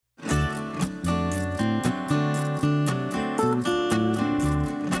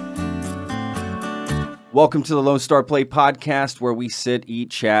Welcome to the Lone Star Play podcast, where we sit,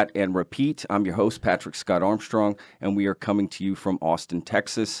 eat, chat, and repeat. I'm your host, Patrick Scott Armstrong, and we are coming to you from Austin,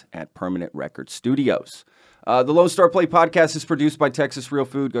 Texas at Permanent Record Studios. The Lone Star Play podcast is produced by Texas Real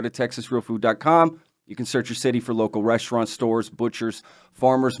Food. Go to texasrealfood.com. You can search your city for local restaurants, stores, butchers,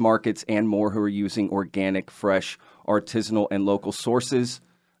 farmers markets, and more who are using organic, fresh, artisanal, and local sources.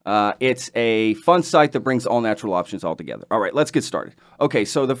 It's a fun site that brings all natural options all together. All right, let's get started. Okay,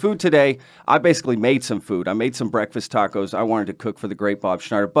 so the food today, I basically made some food. I made some breakfast tacos. I wanted to cook for the great Bob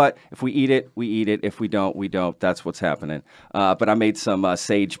Schneider, but if we eat it, we eat it. If we don't, we don't. That's what's happening. But I made some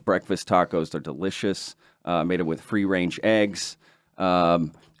sage breakfast tacos. They're delicious. Made it with free-range eggs.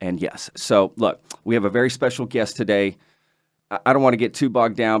 And yes, so look, we have a very special guest today. I don't want to get too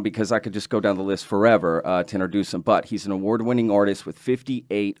bogged down because I could just go down the list forever to introduce him, but he's an award-winning artist with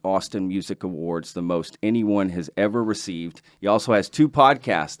 58 Austin Music Awards, the most anyone has ever received. He also has 2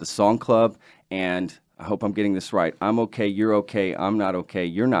 podcasts, The Song Club, and I hope I'm getting this right, I'm Okay, You're Okay, I'm Not Okay,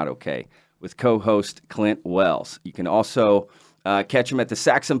 You're Not Okay, with co-host Clint Wells. You can also catch him at the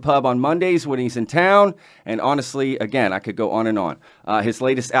Saxon Pub on Mondays when he's in town. And honestly, again, I could go on and on. His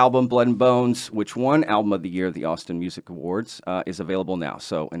latest album, Blood and Bones, which won Album of the Year at the Austin Music Awards, is available now.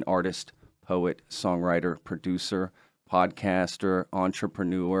 So an artist, poet, songwriter, producer, podcaster,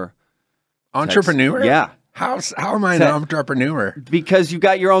 entrepreneur. Entrepreneur? Yeah. How am I an entrepreneur? Because you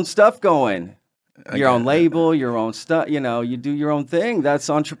got your own stuff going. Your own label, your own stuff. You know, you do your own thing.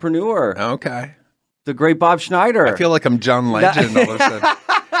 That's entrepreneur. Okay. The great Bob Schneider. I feel like I'm John Legend all of a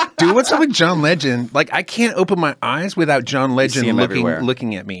sudden. Dude, what's up with John Legend? Like, I can't open my eyes without John Legend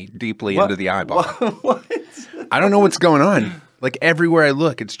looking at me deeply into the eyeball. What? I don't know what's going on. Like, everywhere I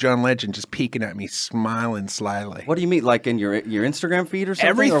look, it's John Legend just peeking at me, smiling slyly. What do you mean? Like in your Instagram feed or something?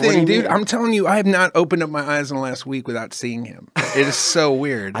 Everything, dude. I'm telling you, I have not opened up my eyes in the last week without seeing him. It is so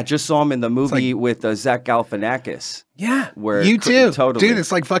weird. I just saw him in the movie with Zach Galifianakis. Yeah, where you too. Totally. Dude,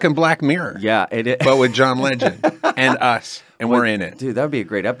 it's like fucking Black Mirror. Yeah, it is. But with John Legend and us, and we're in it. Dude, that would be a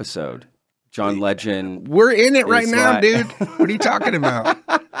great episode. John Legend. We're in it right now, dude. What are you talking about?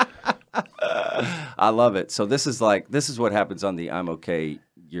 I love it. So this is what happens on the I'm Okay,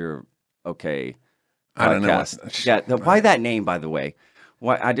 You're Okay podcast. I don't know. Yeah, why that name, by the way?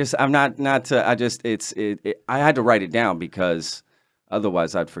 Why I had to write it down because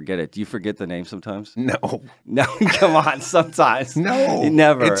otherwise I'd forget it. Do you forget the name sometimes? No, come on, sometimes. No,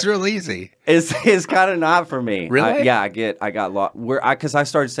 never. It's real easy. It's kind of not for me. Really? I got lost. Because I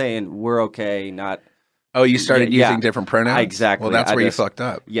started saying we're okay, not. Oh, you started using different pronouns? Exactly. Well, that's where you fucked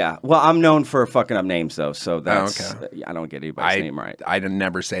up. Yeah. Well, I'm known for fucking up names, though, so that's... okay. I don't get anybody's name right. I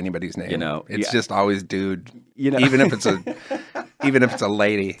never say anybody's name. You know, it's just always dude. You know, even if it's a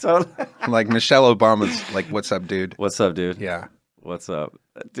lady. Totally. Like Michelle Obama's like, "What's up, dude?" What's up, dude? Yeah. What's up,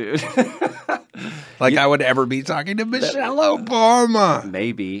 dude? Like I would ever be talking to Michelle Obama.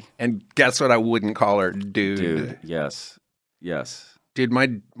 Maybe. And guess what? I wouldn't call her dude. Dude. Yes. Dude,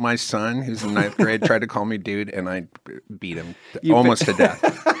 my son, who's in 9th grade, tried to call me dude, and I beat him almost to death.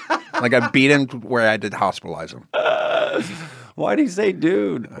 Like, I beat him where I had to hospitalize him. Why do you say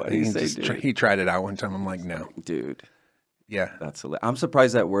dude? Dude? He tried it out one time. I'm like, no. Dude. Yeah. I'm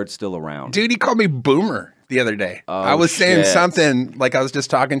surprised that word's still around. Dude, he called me boomer the other day. Oh, I was saying something, like I was just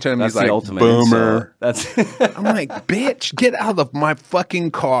talking to him. That's he's like, the ultimate boomer. Insult. I'm like, bitch, get out of my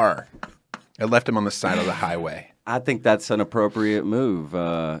fucking car. I left him on the side of the highway. I think that's an appropriate move.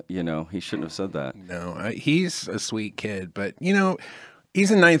 He shouldn't have said that. No, he's a sweet kid, but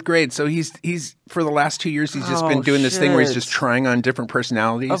he's in 9th grade, so he's for the last 2 years he's just been doing this thing where he's just trying on different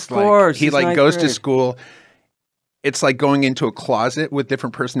personalities. Of course, he goes to school. It's like going into a closet with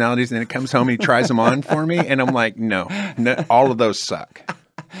different personalities, and then it comes home and he tries them on for me, and I'm like, no, all of those suck.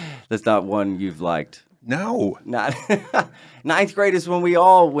 That's not one you've liked. No. Not 9th grade is when we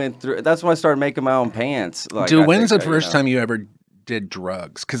all went through. That's when I started making my own pants. Dude, when's the first time you ever did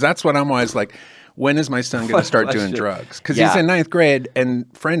drugs? Because that's what I'm always like, when is my son going to start doing drugs? Because he's in 9th grade, and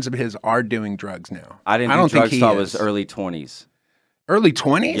friends of his are doing drugs now. I didn't do drugs until I was early 20s. Early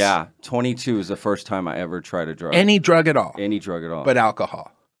 20s? Yeah. 22 is the first time I ever tried a drug. Any drug at all? Any drug at all. But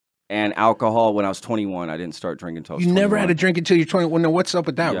alcohol? And alcohol, when I was 21, I didn't start drinking until I was 21. You never had a drink until you're 21? Well, no, what's up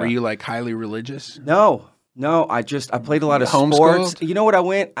with that? Yeah. Were you like highly religious? No, I played a lot of sports. You know what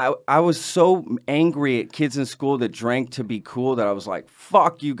I was so angry at kids in school that drank to be cool that I was like,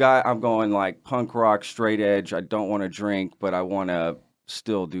 fuck you guys. I'm going like punk rock, straight edge. I don't want to drink, but I want to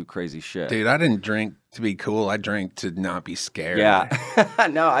still do crazy shit. Dude, I didn't drink to be cool. I drank to not be scared. Yeah.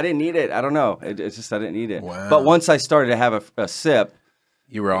 No, I didn't need it. I don't know. It's just I didn't need it. Wow. But once I started to have a sip,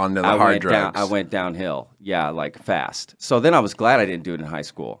 You were on to the hard drugs. I went downhill. Yeah, like fast. So then I was glad I didn't do it in high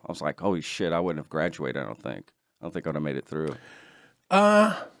school. I was like, holy shit, I wouldn't have graduated, I don't think I would have made it through.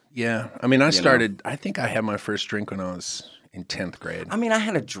 Yeah. I mean, I think I had my first drink when I was in 10th grade. I mean, I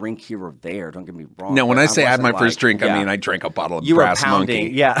had a drink here or there. Don't get me wrong. No, when I say I had my first drink, I mean, I drank a bottle of Brass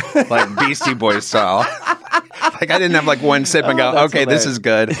Monkey. Yeah. Like Beastie Boys style. Like I didn't have like one sip and go, okay, hilarious. This is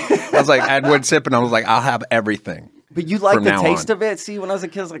good. I was like, I had one sip and I was like, I'll have everything. But you like the taste of it? See, when I was a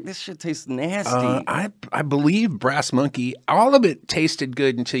kid, I was like, this shit tastes nasty. I believe Brass Monkey, all of it tasted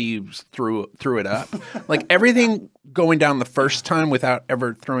good until you threw it up. Like everything going down the first time without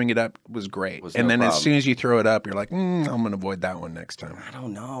ever throwing it up was great. And then as soon as you throw it up, you're like, I'm going to avoid that one next time. I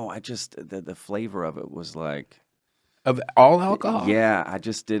don't know. I just, the flavor of it was like. Of all alcohol? Yeah, I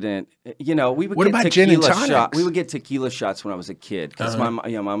just didn't. We would what get about tequila gin and tonics? shots. We would get tequila shots when I was a kid because my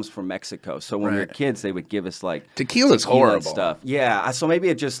mom's from Mexico. So when we were kids, they would give us like tequila's horrible stuff. Yeah, so maybe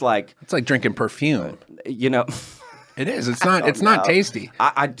it just like it's like drinking perfume. It is. It's not. It's not tasty.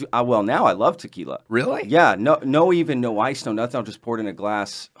 Well, now I love tequila. Really? Yeah. No ice, no nothing. I'll just pour it in a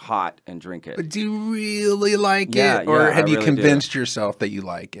glass hot and drink it. But do you really like it, or have you convinced yourself that you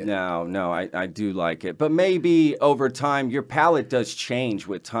like it? No. I do like it, but maybe over time your palate does change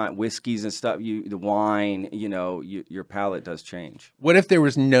with time. Whiskeys and stuff. The wine. Your palate does change. What if there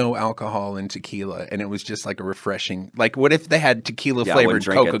was no alcohol in tequila and it was just like a refreshing? Like, what if they had tequila flavored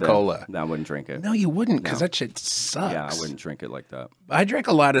Coca-Cola? I wouldn't drink it. No, you wouldn't, because that shit sucks. Yeah, I wouldn't drink it like that. I drank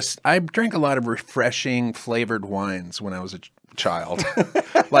a lot of refreshing flavored wines when I was a child.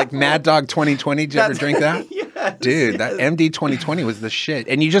 Like Mad Dog 2020. Did you ever drink that? Yes, dude, that MD 2020 was the shit.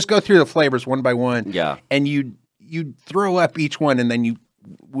 And you just go through the flavors one by one. Yeah. And you'd throw up each one, and then you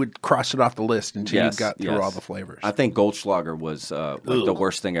would cross it off the list until you got through all the flavors. I think Goldschlager was like the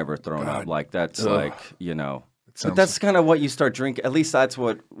worst thing ever thrown up. Like that's But that's kind of what you start drinking. At least that's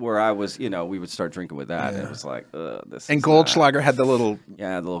where I was. We would start drinking with that, and it was like, this. And Goldschlager had the little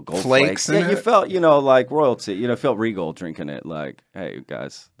gold flakes. Yeah, you felt like royalty. Felt regal drinking it. Like, hey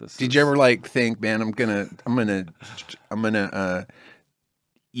guys, Did you ever like think, man, I'm gonna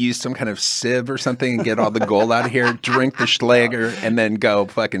use some kind of sieve or something and get all the gold out of here, drink the Schlager, and then go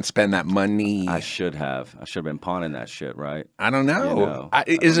fucking spend that money? I should have been pawning that shit, right? I don't know.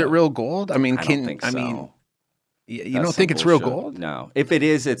 Is it real gold? I mean, I don't think so. You don't think it's real gold? No. If it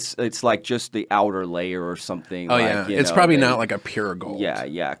is, it's like just the outer layer or something. Oh, yeah. It's probably not like a pure gold.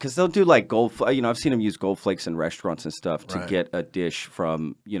 Yeah. Because they'll do like gold. I've seen them use gold flakes in restaurants and stuff to get a dish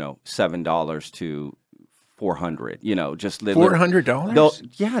from, $7 to $400. Just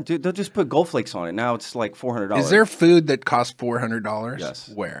 $400? Dude, they'll just put gold flakes on it. Now it's like $400. Is there food that costs $400?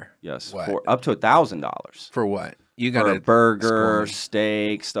 Yes. Where? Yes. What? For up to $1,000. For what? You got a burger,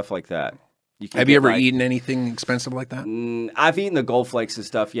 steak, stuff like that. Have you ever eaten anything expensive like that? I've eaten the gold flakes and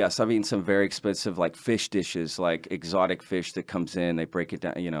stuff. Yes, I've eaten some very expensive like fish dishes, like exotic fish that comes in. They break it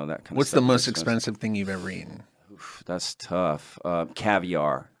down, that kind of stuff. What's the most expensive thing you've ever eaten? Oof, that's tough.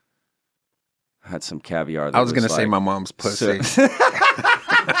 Caviar. I had some caviar. I was going to say my mom's pussy.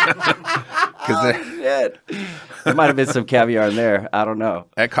 There might have been some caviar in there. I don't know.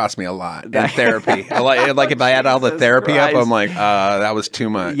 That cost me a lot in therapy. Like if I add all the therapy up, I'm like, that was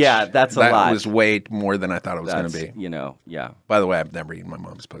too much. Yeah, that's a lot. That was way more than I thought it was going to be. Yeah. By the way, I've never eaten my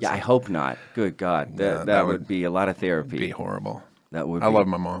mom's pussy. Yeah, I hope not. Good God. That would be a lot of therapy. Be horrible. I love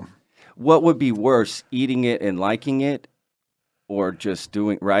my mom. What would be worse, eating it and liking it, or just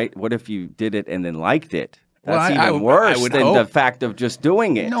doing right? What if you did it and then liked it? That's even worse than the fact of just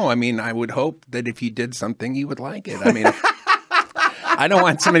doing it. No, I mean, I would hope that if you did something, you would like it. I mean, I don't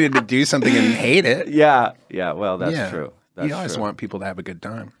want somebody to do something and hate it. Yeah. Well, that's true. You always want people to have a good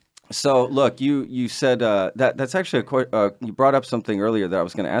time. So, look, you said that's actually you brought up something earlier that I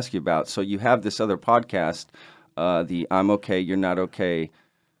was going to ask you about. So you have this other podcast, the I'm Okay, You're Not Okay.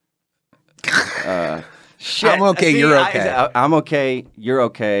 Shit. I'm okay, you're okay. I'm okay, you're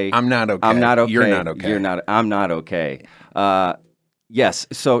okay. I'm not okay. I'm not okay. You're not okay. I'm not okay. Yes.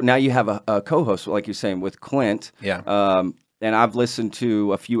 So now you have a co-host, like you're saying, with Clint. Yeah. And I've listened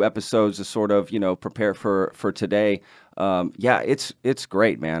to a few episodes to sort of, prepare for today. It's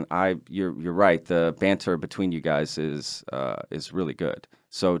great, man. You're right. The banter between you guys is really good.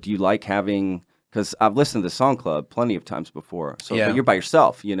 So do you like having? Because I've listened to the Song Club plenty of times before. But you're by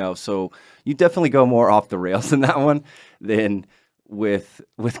yourself, so you definitely go more off the rails in that one than with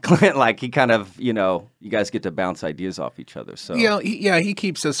Clint, like he kind of, you guys get to bounce ideas off each other. So he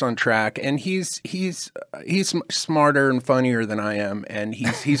keeps us on track, and he's smarter and funnier than I am, and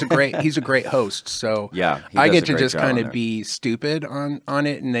he's a great host. So yeah, I get to just kind of be stupid on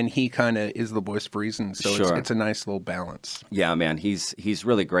it, and then he kind of is the voice for reason. So it's a nice little balance. Yeah, man, he's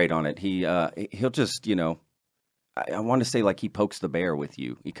really great on it. He'll just I want to say like he pokes the bear with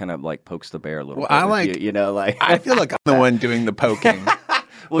you. He kind of like pokes the bear a little bit. I like like I feel like I'm the one doing the poking.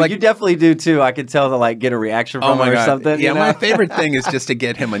 Well, like, you definitely do too. I could tell to like get a reaction from him or something. Yeah, my favorite thing is just to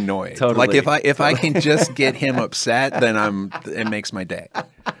get him annoyed. Totally. Like if I can just get him upset, then it makes my day.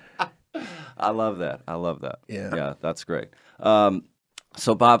 I love that. Yeah, that's great.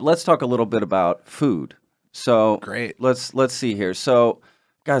 So Bob, let's talk a little bit about food. So great. Let's see here. So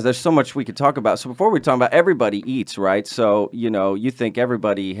guys, there's so much we could talk about. So before we talk about, everybody eats, right? So, you think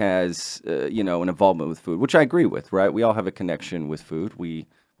everybody has, an involvement with food, which I agree with, right? We all have a connection with food. We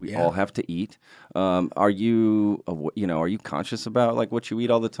all have to eat. Are you conscious about like what you eat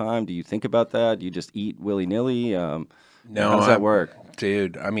all the time? Do you think about that? Do you just eat willy-nilly? No. How does that work?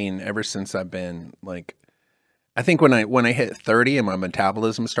 Dude, I mean, ever since I've been like, I think when I hit 30 and my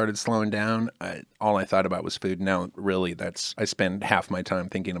metabolism started slowing down, all I thought about was food. Now, really, I spend half my time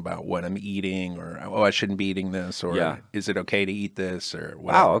thinking about what I'm eating, or I shouldn't be eating this, or is it okay to eat this, or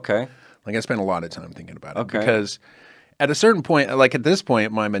whatever. Wow, okay. Like I spend a lot of time thinking about it because at a certain point, like at this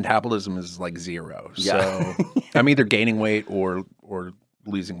point, my metabolism is like zero. So I'm either gaining weight or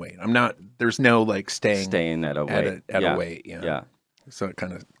losing weight. I'm not. There's no like staying at a weight. At a weight. Yeah. So it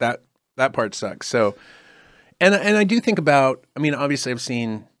kind of that part sucks. So. And I do think about, I mean, obviously I've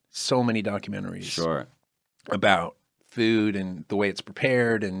seen so many documentaries about food and the way it's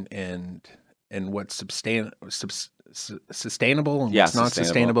prepared and what's sustainable and what's not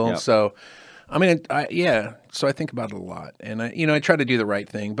sustainable. Yep. So, I mean, so I think about it a lot. And I try to do the right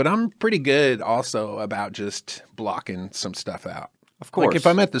thing, but I'm pretty good also about just blocking some stuff out. Of course. Like if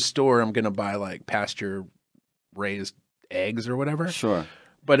I'm at the store, I'm going to buy like pasture raised eggs or whatever. Sure.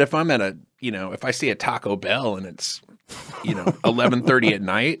 But if I'm at if I see a Taco Bell and it's, 11:30 at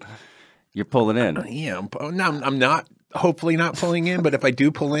night, you're pulling in. I'm not. Hopefully not pulling in. But if I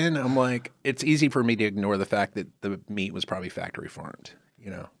do pull in, I'm like, it's easy for me to ignore the fact that the meat was probably factory farmed.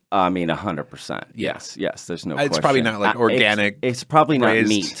 I mean, 100%. Yes. There's no question. It's probably not like organic. It's probably not raised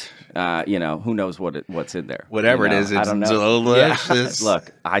meat. Who knows what's in there? Whatever it is, it's delicious. Yeah.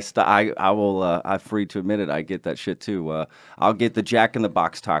 Look, I will. I'm free to admit it. I get that shit too. I'll get the Jack in the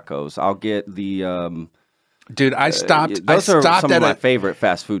Box tacos. I'll get the. Dude, I stopped. Those are some of my favorite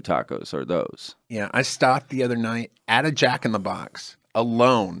fast food tacos. Are those? Yeah, I stopped the other night at a Jack in the Box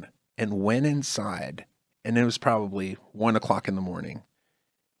alone and went inside, and it was probably 1:00 in the morning.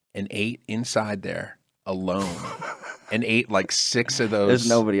 And ate inside there alone, and ate like 6 of those. There's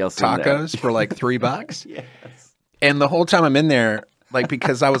nobody else tacos for like $3. Yes. And the whole time I'm in there, like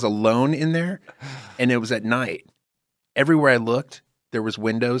because I was alone in there, and it was at night. Everywhere I looked, there was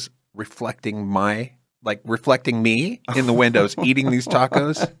windows reflecting me in the windows eating these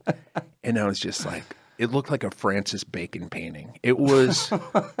tacos, and I was just like, it looked like a Francis Bacon painting. It was.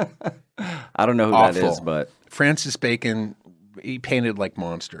 I don't know who awful. That is, but Francis Bacon. He painted like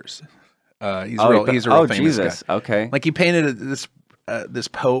monsters. He's a real famous Jesus. guy. Okay. Like he painted this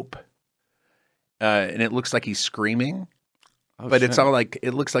Pope, and it looks like he's screaming. But it's all like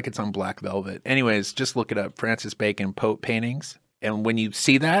it looks like it's on black velvet. Anyways, just look it up. Francis Bacon Pope paintings, and when you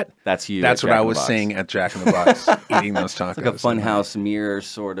see that, that's you. That's what I was seeing at Jack in the Box, eating those tacos. It's like a funhouse mirror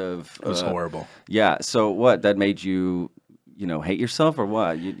sort of. It was horrible. Yeah. So what? That made you. Hate yourself or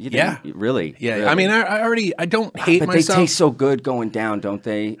what? You really? Yeah. Really? I mean, I don't hate but myself. But they taste so good going down, don't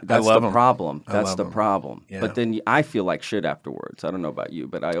they? That's the problem. That's the problem. Yeah. But then I feel like shit afterwards. I don't know about you,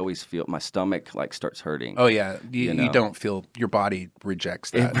 but I always feel my stomach like starts hurting. Oh yeah, you don't feel your body rejects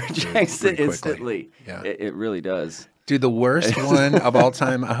that. It rejects it instantly. Yeah, it really does. Dude, the worst one of all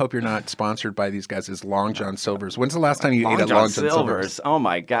time, I hope you're not sponsored by these guys, is Long John Silver's. When's the last time you ate at Long John Silver's? Oh,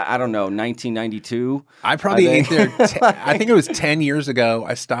 my God. I don't know, 1992? I probably ate there, I think it was 10 years ago.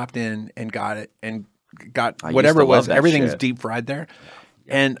 I stopped in and got it and got whatever it was. Everything's deep fried there.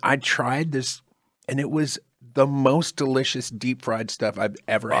 And I tried this, and it was the most delicious deep fried stuff I've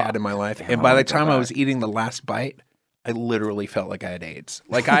ever had in my life. And by the time I was eating the last bite, I literally felt like I had AIDS.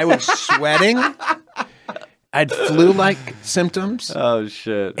 Like I was sweating. I had flu-like symptoms. Oh,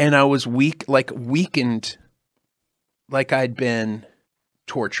 shit. And I was weakened, like I'd been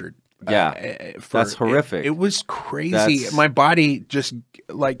tortured. Yeah, that's horrific. It was crazy. My body just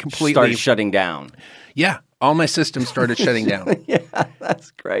like completely started shutting down. Yeah. All my systems started shutting down. Yeah,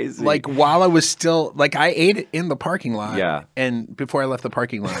 that's crazy. Like while I was still like I ate it in the parking lot. Yeah. And before I left the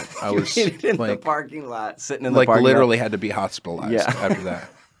parking lot, I was in like the parking lot, sitting in the parking literally lot. had to be hospitalized after that.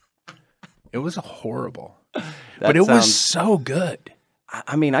 It was horrible. That it was so good.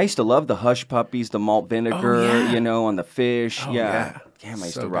 I mean, I used to love the hush puppies, the malt vinegar, on the fish. Yeah. Damn, I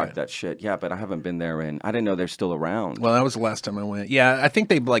used to rock that shit. Yeah, but I haven't been there I didn't know they're still around. Well, that was the last time I went. Yeah, I think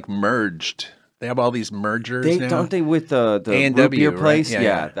they've like merged. They have all these mergers now. Don't they with the A&W, root beer place? right?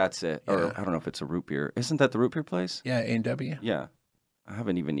 Yeah, that's it. Yeah. Or I don't know if it's a root beer. Isn't that the root beer place? Yeah, A&W. Yeah. I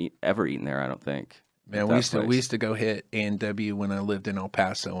haven't even ever eaten there, I don't think. Man, we used to go hit A&W when I lived in El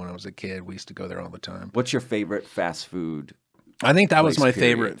Paso when I was a kid. We used to go there all the time. What's your favorite fast food? I think that was my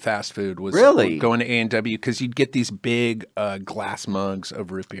favorite fast food was going to A&W because you'd get these big glass mugs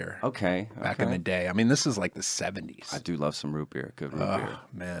of root beer. Okay. Back in the day. I mean, this is like the 70s. I do love some root beer. Good root beer.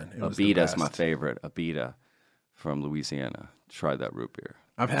 Man. Abita's my favorite. Abita from Louisiana. Try that root beer.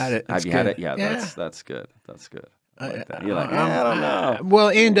 I've had it. Have you had it? Yeah, that's good. That's good. Like that. You're like, I don't know. Well,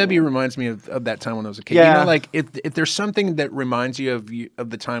 A&W reminds me of that time when I was a kid. Yeah. You know, like if there's something that reminds you of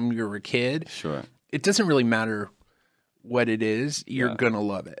the time you were a kid, sure, it doesn't really matter what it is, you're gonna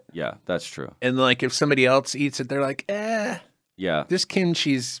love it. Yeah, that's true. And like if somebody else eats it, they're like, yeah, this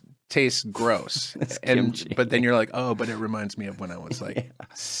kimchi's tastes gross. But then you're like, oh, but it reminds me of when I was like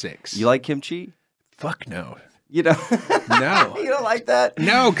 6. You like kimchi? Fuck no. You know, no. You don't like that?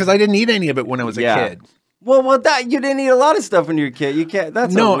 No, because I didn't eat any of it when I was a kid. Well, that you didn't eat a lot of stuff when you were a kid. You can't.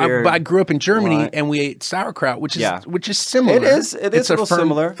 That's I grew up in Germany and we ate sauerkraut, which is similar. It is. It's a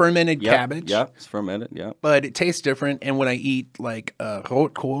similar fermented cabbage. Yeah, it's fermented. Yeah, but it tastes different. And when I eat like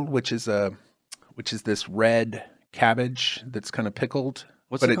rotkohl, which is this red cabbage that's kind of pickled,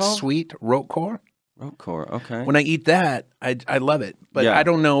 but it's called? Sweet. Rotkohl. Rotkohl. Okay. When I eat that, I love it. But I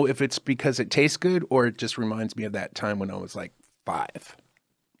don't know if it's because it tastes good or it just reminds me of that time when I was like 5.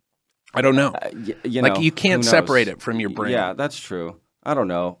 I don't know. You can't separate it from your brain. Yeah, that's true. I don't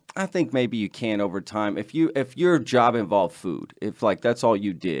know. I think maybe you can over time. If your job involved food, if like that's all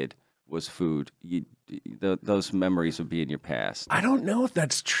you did was food, those memories would be in your past. I don't know if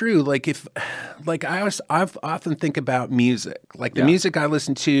that's true. I've often think about music. Like the music I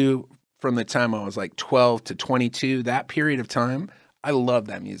listened to from the time I was like 12 to 22, that period of time, I love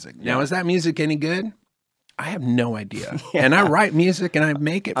that music. Now, is that music any good? I have no idea. And I write music and I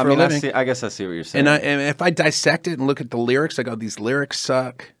make it for a living. I guess I see what you're saying. And if I dissect it and look at the lyrics, I go, these lyrics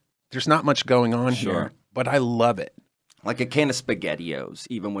suck. There's not much going on here, but I love it. Like a can of SpaghettiOs,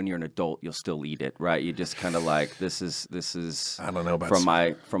 even when you're an adult, you'll still eat it, right? You just kind of like this is. I don't know about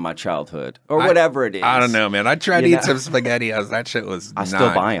from my childhood or whatever it is. I don't know, man. I tried to eat some SpaghettiOs. That shit was. I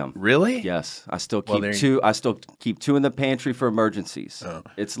still buy them. Really? Yes, I still keep two. I still keep 2 in the pantry for emergencies. Oh.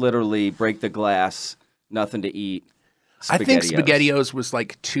 It's literally break the glass, nothing to eat. I think SpaghettiOs was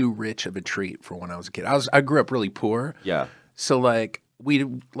like too rich of a treat for when I was a kid. I grew up really poor. Yeah. So we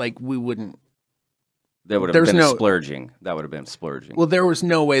wouldn't. That would have been splurging. That would have been splurging. Well, there was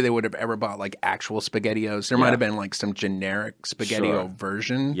no way they would have ever bought like actual SpaghettiOs. There might have been like some generic SpaghettiO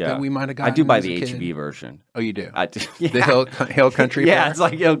version that we might have gotten. I do buy the HEB version. Oh, you do? I do. The Hill Country. Yeah, it's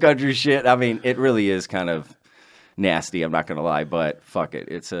like Hill Country shit. I mean, it really is kind of nasty. I'm not gonna lie, but fuck it.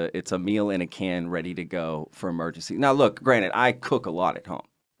 It's a meal in a can, ready to go for emergency. Now, look, granted, I cook a lot at home.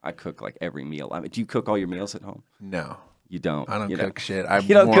 I cook like every meal. I mean, do you cook all your meals at home? No. You don't. I don't cook shit.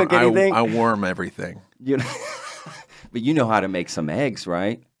 You don't cook anything? I warm everything. But you know how to make some eggs,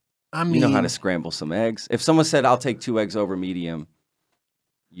 right? I mean, you know how to scramble some eggs. If someone said, "I'll take 2 eggs over medium,"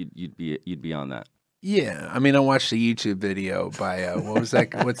 you'd be on that. Yeah, I mean, I watched a YouTube video by what was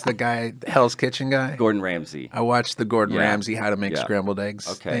that? What's the guy? Hell's Kitchen guy? Gordon Ramsay. I watched the Gordon Ramsay how to make scrambled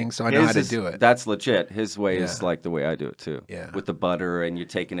eggs thing, so I know how to do it. That's legit. His way is like the way I do it too. Yeah, with the butter and you're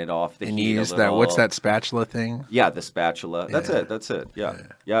taking it off the heat. And you use that. What's that spatula thing? Yeah, the spatula. That's it. That's it. Yeah.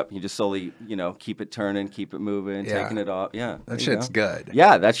 Yep. You just slowly, keep it turning, keep it moving, taking it off. Yeah. That shit's good.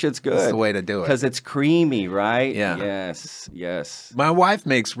 Yeah, that shit's good. That's the way to do it because it's creamy, right? Yeah. Yes. My wife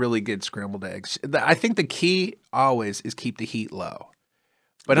makes really good scrambled eggs. I think the key always is keep the heat low.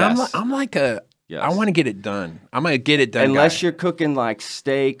 But I want to get it done. I'm going to get it done. Unless you're cooking like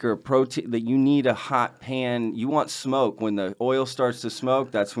steak or protein, that you need a hot pan. You want smoke. When the oil starts to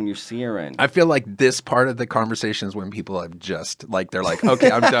smoke, that's when you're searing. I feel like this part of the conversation is when people have just they're like, okay,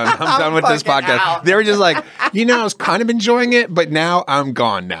 I'm done. I'm done with this podcast. They were just like, I was kind of enjoying it, but now I'm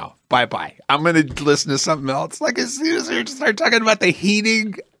gone now. Bye-bye. I'm going to listen to something else. Like as soon as you start talking about the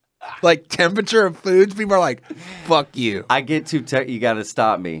heating like temperature of foods, people are like, "Fuck you." I get too you got to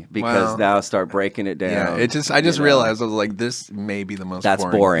stop me because now I start breaking it down. Yeah, I just realized I was like, this may be the most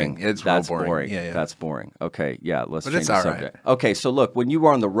boring. Thing. It's That's real boring. Yeah. That's boring. Okay, yeah, let's but change it's the all subject. Right. Okay, so look, when you go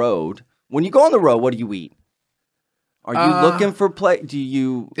on the road, what do you eat? Are you looking for Do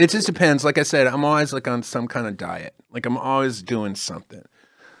you? It just depends. Like I said, I'm always like on some kind of diet. Like I'm always doing something.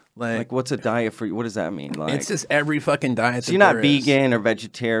 Like what's a diet for you? What does that mean? Like it's just every fucking diet. So you're not vegan or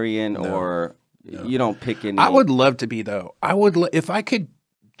vegetarian or you don't pick any. I would love to be though. I would if I could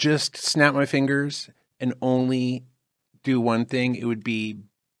just snap my fingers and only do one thing, it would be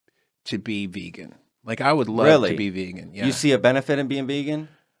to be vegan. Like I would love to be vegan. Yeah. You see a benefit in being vegan?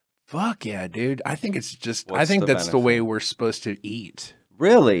 Fuck yeah, dude. I think it's just I think that's the way we're supposed to eat.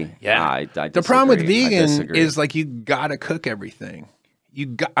 Really? Yeah. I the problem with vegan is like you gotta cook everything. You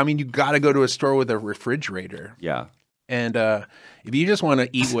got to go to a store with a refrigerator. Yeah. And if you just want to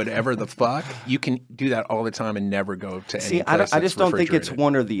eat whatever the fuck, you can do that all the time and never go to any place I just don't think it's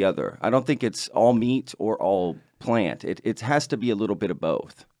one or the other. I don't think it's all meat or all plant. It has to be a little bit of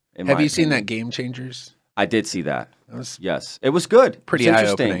both. Have you seen that Game Changers? I did see that. Yes. It was good. Pretty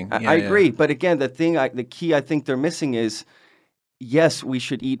eye-opening. I agree. But again, the key I think they're missing is, yes, we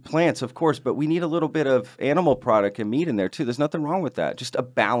should eat plants, of course, but we need a little bit of animal product and meat in there too. There's nothing wrong with that. Just a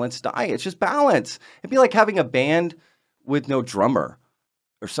balanced diet. It's just balance. It'd be like having a band with no drummer,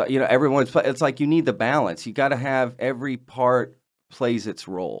 or so. It's like you need the balance. You got to have every part plays its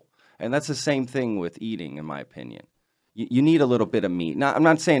role, and that's the same thing with eating, in my opinion. You need a little bit of meat. Now, I'm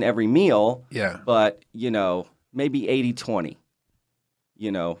not saying every meal, but maybe 80-20.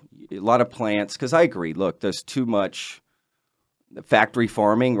 A lot of plants. Because I agree. Look, there's too much. Factory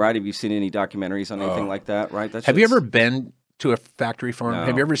farming, right? Have you seen any documentaries on anything like that, right? Have you ever been to a factory farm?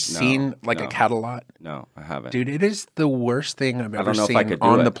 Have you ever seen a cattle lot? No, I haven't. Dude, it is the worst thing I've ever seen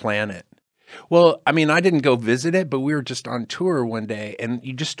on the planet. Well, I mean, I didn't go visit it, but we were just on tour one day, and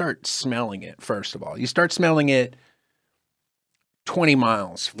you just start smelling it, first of all. You start smelling it 20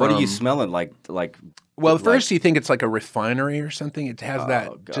 miles from... What are you smelling like? Well, first you think it's like a refinery or something. It has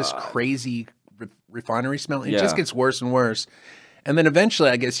just crazy refinery smell. It just gets worse and worse. And then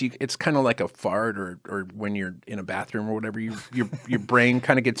eventually, I guess it's kind of like a fart or when you're in a bathroom or whatever, your brain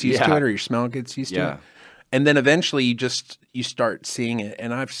kind of gets used to it or your smell gets used to it. And then eventually you start seeing it.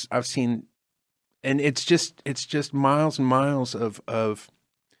 And I've seen, and it's just miles and miles of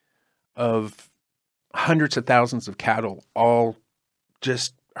hundreds of thousands of cattle all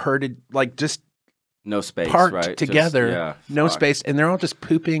just herded, like just no space, parked right? together, no space. And they're all just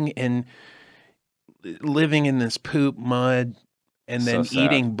pooping and living in this poop mud. And then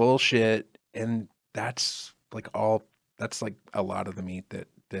eating bullshit, and that's like a lot of the meat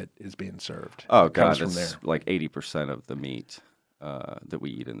that is being served. Oh God, it's like 80% of the meat that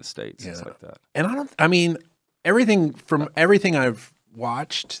we eat in the States. It's like that. And everything I've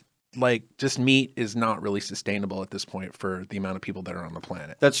watched, like just meat is not really sustainable at this point for the amount of people that are on the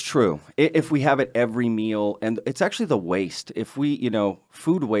planet. That's true. If we have it every meal, and it's actually the waste. If we,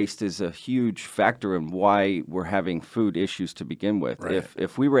 food waste is a huge factor in why we're having food issues to begin with. Right.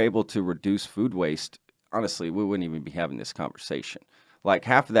 If we were able to reduce food waste, honestly, we wouldn't even be having this conversation. Like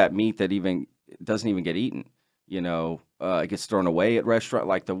half of that meat that even doesn't even get eaten, it gets thrown away at restaurants.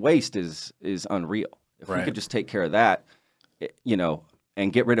 Like the waste is unreal. If we could just take care of that,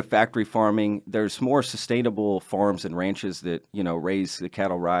 and get rid of factory farming. There's more sustainable farms and ranches that, raise the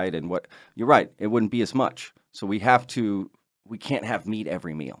cattle right. And you're right, it wouldn't be as much. So we can't have meat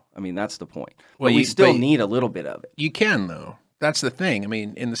every meal. I mean, that's the point. Well, we still need a little bit of it. You can, though. That's the thing. I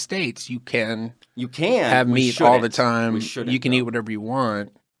mean, in the States, you can have meat all the time. You can eat whatever you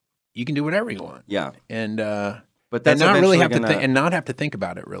want. You can do whatever you want. Yeah. And, but that's not really have to and not have to think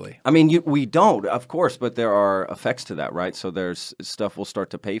about it, really. I mean, we don't, of course, but there are effects to that, right? So there's stuff we'll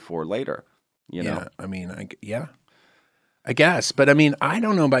start to pay for later. Yeah, I mean, I guess, but I mean, I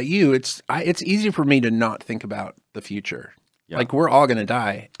don't know about you. It's easy for me to not think about the future. Yeah. Like we're all going to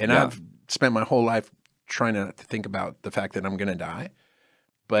die, and I've spent my whole life trying not to think about the fact that I'm going to die,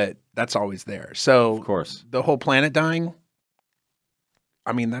 but that's always there. So, of course, the whole planet dying.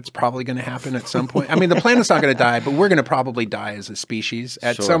 I mean, that's probably going to happen at some point. I mean, the planet's not going to die, but we're going to probably die as a species.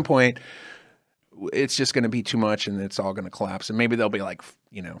 At some point, it's just going to be too much and it's all going to collapse. And maybe there'll be like,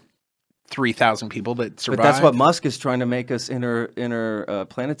 3,000 people that survive. But that's what Musk is trying to make us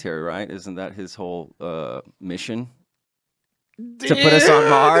interplanetary, right? Isn't that his whole mission? To put us on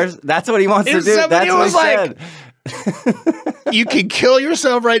Mars? That's what he wants to do. That's what he said. You can kill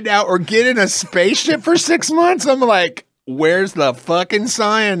yourself right now or get in a spaceship for 6 months? I'm like... Where's the fucking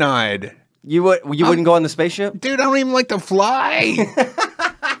cyanide? You wouldn't go on the spaceship? Dude, I don't even like to fly.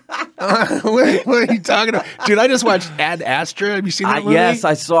 What are you talking about? Dude, I just watched Ad Astra. Have you seen that movie? Yes,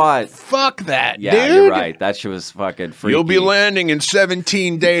 I saw it. Fuck that, Yeah, dude. you're right. That shit was fucking freaky. You'll be landing in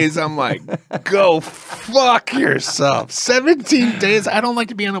 17 days. I'm like, go fuck yourself. 17 days? I don't like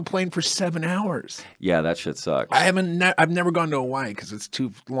to be on a plane for 7 hours. Yeah, that shit sucks. I've never gone to Hawaii because it's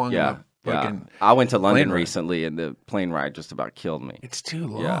too long. Yeah. I went to London recently, and the plane ride just about killed me. It's too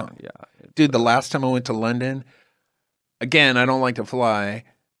long. Yeah. Dude, the last time I went to London, again, I don't like to fly.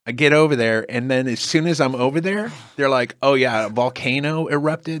 I get over there, and then as soon as I'm over there, they're like, "Oh yeah, a volcano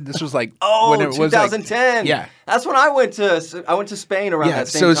erupted." This was like, when it was 2010. Like, yeah, that's when I went to Spain around that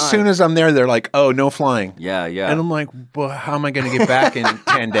same time. So as soon as I'm there, they're like, "Oh, no flying." Yeah. And I'm like, "Well, how am I going to get back in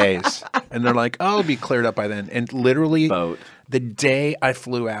 10 days?" And they're like, "Oh, it'll be cleared up by then." And literally, the day I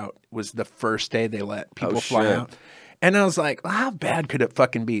flew out was the first day they let people fly out, and I was like, well, "How bad could it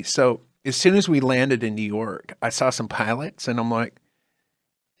fucking be?" So as soon as we landed in New York, I saw some pilots, and I'm like,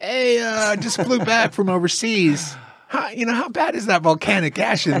 hey, I just flew back from overseas. How bad is that volcanic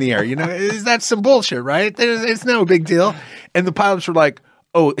ash in the air? Is that some bullshit, right? It's no big deal. And the pilots were like,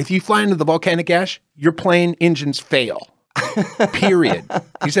 oh, if you fly into the volcanic ash, your plane engines fail. Period.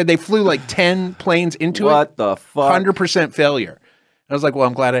 He said they flew like 10 planes into it. What the fuck? 100% failure. I was like, well,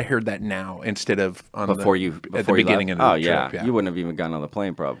 I'm glad I heard that now instead of at the beginning of the trip. Yeah. You wouldn't have even gotten on the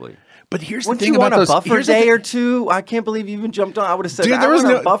plane probably. But here's the thing about those. Wouldn't you want a buffer day or two? I can't believe you even jumped on. I would have said, dude, there was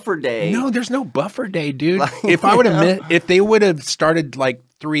no buffer day. No, there's no buffer day, dude. If they would have started like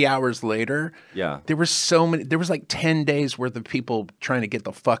 3 hours later, there were so many. There was like 10 days worth of people trying to get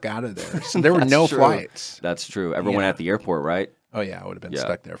the fuck out of there. So there were no flights. That's true. Everyone at the airport, right? Oh yeah, I would have been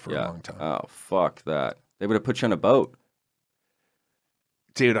stuck there for a long time. Oh fuck that. They would have put you on a boat.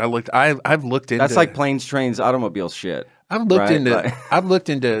 Dude, I've looked into. That's like planes, trains, automobiles shit. I've looked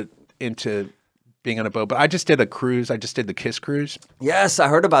into being on a boat, but I just did a cruise. I just did the Kiss cruise. Yes, I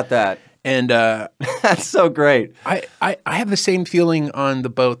heard about that. And that's so great. I have the same feeling on the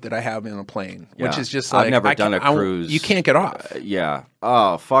boat that I have in a plane, which is just like I've never done a cruise. You can't get off. Yeah.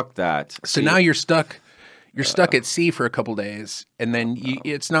 Oh, fuck that. So now you're stuck. You're stuck at sea for a couple days, and then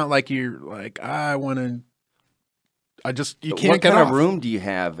it's not like you're like you can't what get off. What kind of room do you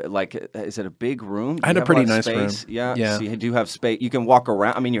have? Like, is it a big room? I had a pretty nice space? room. Yeah. So you do have space. You can walk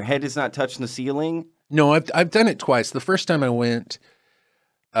around. I mean, your head is not touching the ceiling. No, I've done it twice. The first time I went,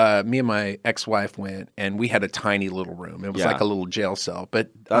 me and my ex-wife went, and we had a tiny little room. It was like a little jail cell.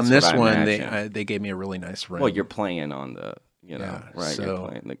 But on this one, they gave me a really nice room. Well, you're playing on the, right? So you're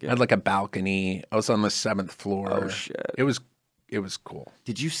playing the game. I had like a balcony. I was on the 7th floor. Oh shit! It was cool.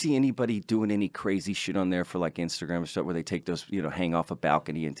 Did you see anybody doing any crazy shit on there for like Instagram or stuff where they take those, hang off a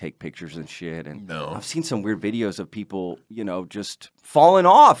balcony and take pictures and shit? And no. I've seen some weird videos of people, just falling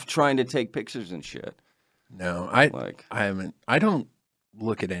off trying to take pictures and shit. No, I haven't. I don't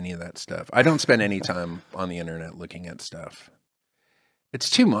look at any of that stuff. I don't spend any time on the internet looking at stuff. It's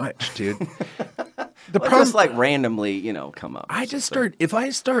too much, dude. The problem, just like randomly, come up. If I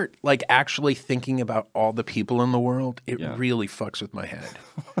start like actually thinking about all the people in the world, it really fucks with my head.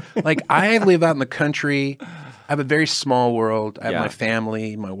 Like I live out in the country. I have a very small world. I have my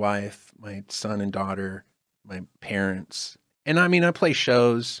family, my wife, my son and daughter, my parents. And I mean, I play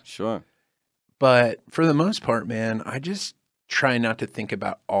shows. Sure. But for the most part, man, I just try not to think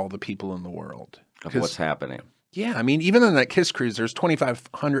about all the people in the world. Of what's happening. Yeah, I mean, even on that Kiss cruise, there's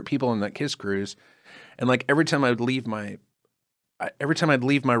 2,500 people on that Kiss cruise, and like every time I'd leave my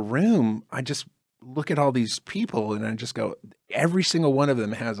room, I just look at all these people, and I just go, every single one of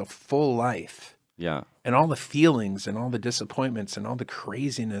them has a full life. Yeah, and all the feelings, and all the disappointments, and all the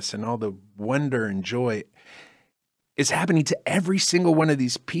craziness, and all the wonder and joy is happening to every single one of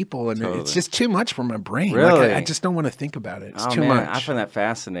these people, and it's just too much for my brain. Really? Like, I just don't want to think about it. It's too much. I find that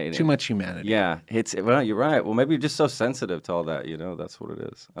fascinating. Too much humanity. Yeah, well, you're right. Well, maybe you're just so sensitive to all that. That's what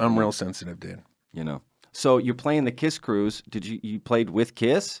it is. I'm real sensitive, dude. So you're playing the Kiss cruise. Did you played with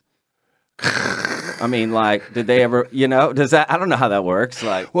Kiss? I mean, like, did they ever? Does that? I don't know how that works.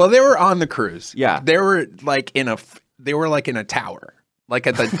 Like, well, they were on the cruise. Yeah, they were like in a tower. Like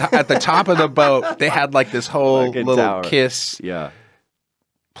at the top of the boat, they had like this whole little tower. Kiss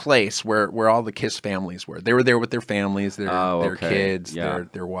place where all the Kiss families were. They were there with their families, their kids,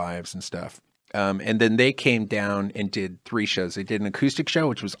 their wives and stuff. And then they came down and did 3 shows. They did an acoustic show,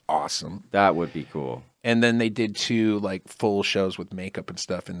 which was awesome. That would be cool. And then they did 2 like full shows with makeup and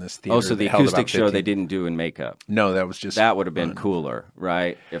stuff in this theater. Oh, so the acoustic show they didn't do in makeup. No, that was just that would have been cooler,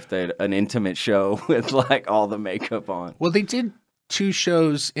 right? If they had an intimate show with like all the makeup on. Well, they did 2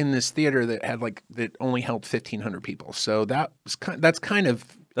 shows in this theater that only held 1,500 people. So that's kind of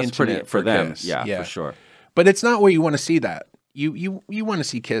intimate pretty for them. Kiss. Yeah, for sure. But it's not where you want to see that. you want to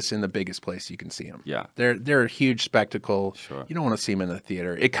see Kiss in the biggest place you can see them. Yeah. They're a huge spectacle. Sure. You don't want to see them in the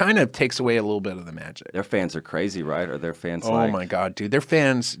theater. It kind of takes away a little bit of the magic. Their fans are crazy, right? Or their fans Oh my God, dude. Their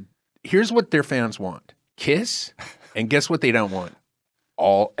fans, here's what their fans want. Kiss, and guess what they don't want?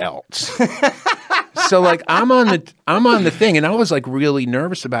 All else. So like I'm on the thing, and I was like really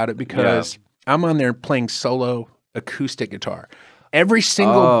nervous about it because I'm on there playing solo acoustic guitar. Every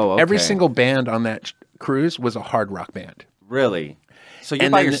single band on that cruise was a hard rock band. Really? So you're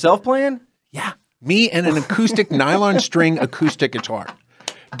by yourself playing? Yeah. Me and an acoustic nylon string acoustic guitar.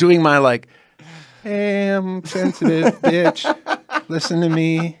 Doing my like, hey, I'm sensitive, bitch. Listen to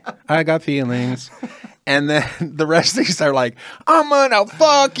me. I got feelings. And then the rest of these are like, I'm gonna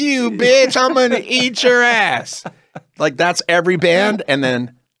fuck you, bitch. I'm gonna eat your ass. Like that's every band. And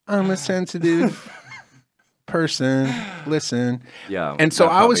then I'm a sensitive person. Listen. Yeah. And so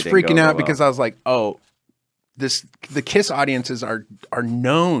I was freaking out because I was like, oh, the Kiss audiences are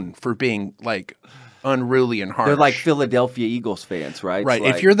known for being like unruly and harsh. They're like Philadelphia Eagles fans, right? Right.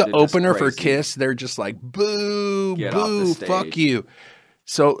 Like, if you're the opener for Kiss, they're just like, boo, boo, fuck you.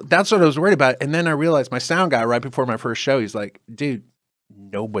 So that's what I was worried about. And then I realized my sound guy right before my first show, he's like, dude,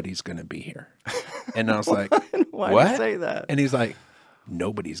 nobody's going to be here. And I was like, why what? Did you say that? And he's like,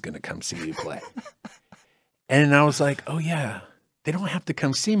 nobody's going to come see you play. And I was like, oh yeah, they don't have to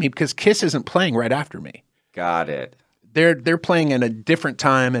come see me because Kiss isn't playing right after me. Got it. They're playing in a different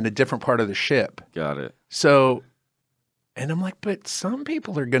time in a different part of the ship. Got it. So, and I'm like, but some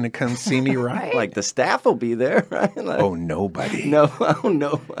people are going to come see me, right? Like the staff will be there, right? Like, oh, nobody. No, oh,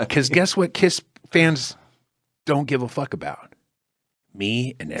 nobody. Because guess what Kiss fans don't give a fuck about?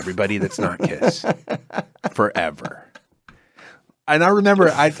 Me and everybody that's not Kiss. Forever. And I remember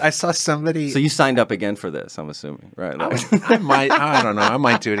I saw somebody. So you signed up again for this, I'm assuming, right? Like... I don't know. I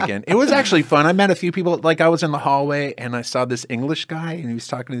might do it again. It was actually fun. I met a few people. Like I was in the hallway and I saw this English guy and he was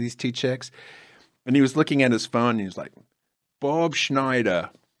talking to these two chicks and he was looking at his phone and he was like, Bob Schneider.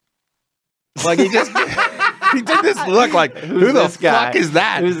 Like he just, he did this look like, who the fuck is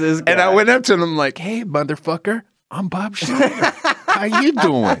that? Who's this guy? And I went up to him like, hey, motherfucker, I'm Bob Schneider. How you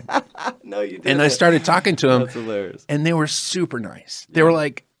doing? No, you didn't. And I started talking to him. That's hilarious. And they were super nice. They were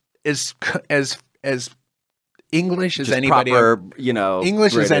like as English as just anybody. Proper,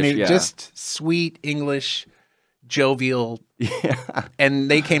 English British, as any, just sweet English, jovial. Yeah.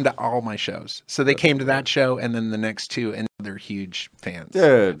 And they came to all my shows. So they came to that show and then the next two, and they're huge fans.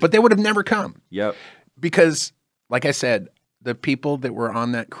 Dude. But they would have never come. Yep. Because, like I said, the people that were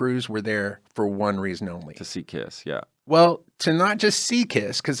on that cruise were there for one reason only. To see Kiss, yeah. Well, to not just see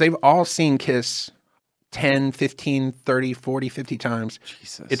Kiss, because they've all seen Kiss 10, 15, 30, 40, 50 times.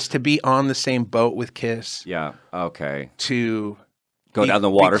 Jesus. It's to be on the same boat with Kiss. Yeah, okay. To go down the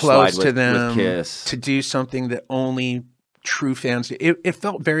water slide with them, with Kiss. To do something that only true fans do. It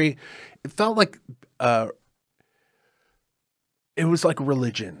felt like it was like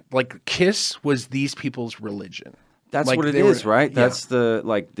religion. Like Kiss was these people's religion. That's like what it is, right? Yeah. That's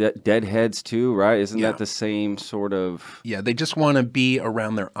the Deadheads too, right? Isn't that the same sort of? Yeah, they just want to be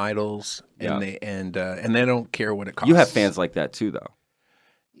around their idols, and they don't care what it costs. You have fans like that too, though.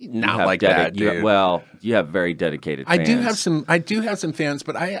 Not like that, dude. You have very dedicated fans. I do have some fans,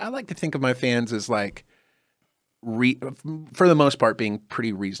 but I like to think of my fans as like, for the most part, being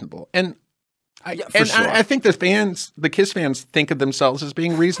pretty reasonable. And I think the Kiss fans think of themselves as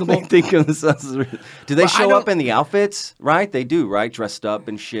being reasonable. They think of themselves as reasonable. Do they show up in the outfits? Right, they do. Right, dressed up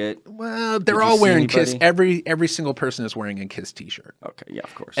and shit. Well, they're all wearing Kiss. Every single person is wearing a Kiss T-shirt. Okay, yeah,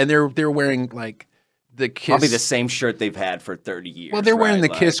 of course. And they're wearing like the Kiss. Probably the same shirt they've had for 30 years. Well, they're wearing the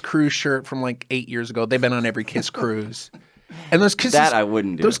Kiss cruise shirt from like 8 years ago. They've been on every Kiss cruise. And those Kiss I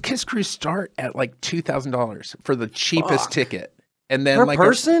wouldn't do. Those Kiss cruise start at like $2,000 for the cheapest ticket. And then per like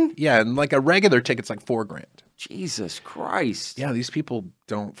person? And like a regular ticket's like $4,000. Jesus Christ. Yeah, these people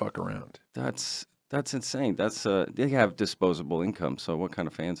don't fuck around. That's insane. That's they have disposable income. So what kind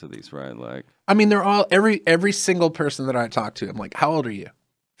of fans are these, right? Like, I mean, they're all every single person that I talk to, I'm like, how old are you?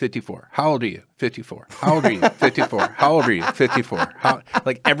 54. How old are you? 54. How old are you? 54. How old are you? 54.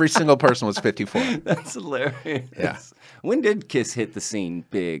 Like every single person was 54. That's hilarious. Yeah. When did Kiss hit the scene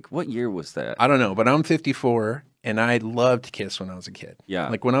big? What year was that? I don't know, but I'm 54 and I loved Kiss when I was a kid. Yeah.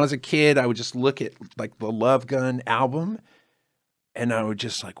 Like when I was a kid, I would just look at like the Love Gun album and I would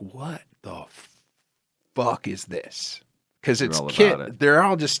just like, what the fuck is this? Because it's kid. They're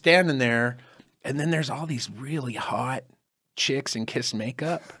all just standing there and then there's all these really hot chicks in Kiss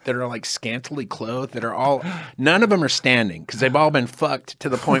makeup that are like scantily clothed that are all, none of them are standing because they've all been fucked to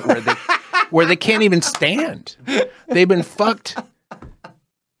the point where they can't even stand. They've been fucked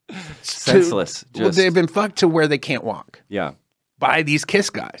senseless. They've been fucked to where they can't walk. Yeah. by these Kiss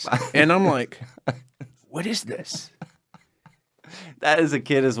guys. And I'm like, what is this? That as a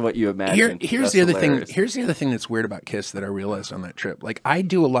kid is what you imagine. Here's the other thing. Here's the other thing that's weird about Kiss that I realized on that trip. Like I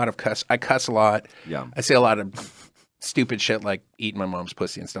do a lot of cuss. I cuss a lot. Yeah. I say a lot of stupid shit like eating my mom's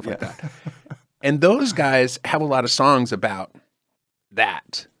pussy and stuff like that. And those guys have a lot of songs about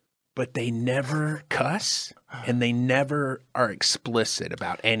that, but they never cuss and they never are explicit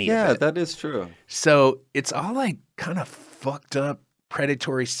about any of it. Yeah, that is true. So it's all like kind of fucked up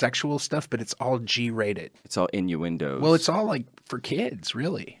predatory sexual stuff, but it's all G-rated. It's all innuendos. Well, it's all like for kids,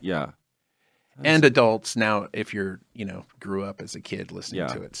 really. Yeah. And adults now, if you're, grew up as a kid listening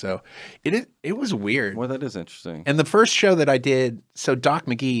to it. So it was weird. Well, that is interesting. And the first show that I did, so Doc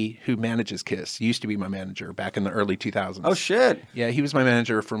McGee, who manages Kiss, used to be my manager back in the early 2000s. Oh, shit. Yeah, he was my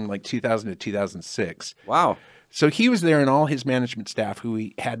manager from like 2000 to 2006. Wow. So he was there and all his management staff who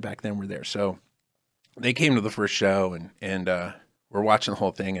he had back then were there. So they came to the first show and we're watching the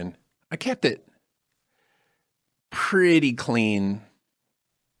whole thing. And I kept it pretty clean.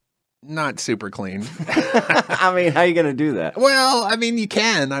 Not super clean. I mean, how are you going to do that? Well, I mean, you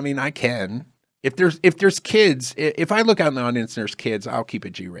can. I mean, I can. If there's kids, if I look out in the audience and there's kids, I'll keep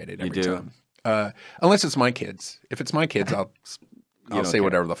it G-rated every time. Unless it's my kids. If it's my kids, I'll say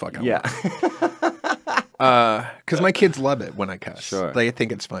whatever the fuck I want. Because my kids love it when I cuss. Sure. They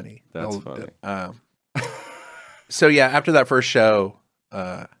think it's funny. That's funny. So yeah, after that first show,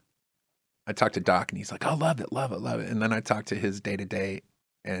 I talked to Doc and he's like, "Oh, love it. And then I talked to his day-to-day.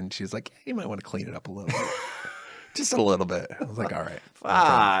 And she's like, hey, you might want to clean it up a little bit. Just a little bit. I was like, all right.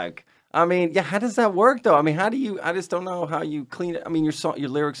 Fuck. I mean, yeah, how does that work, though? I mean, I just don't know how you clean it. I mean, your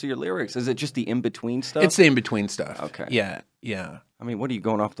lyrics are your lyrics. Is it just the in-between stuff? It's the in-between stuff. Okay. Yeah. I mean, what are you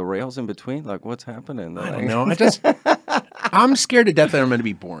going off the rails in between? Like, what's happening? I don't know. I'm scared to death that I'm going to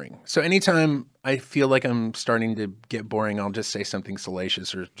be boring. So anytime I feel like I'm starting to get boring, I'll just say something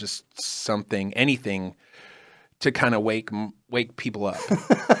salacious or just anything to kind of wake people up.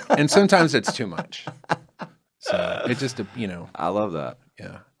 And sometimes it's too much. So it just, I love that.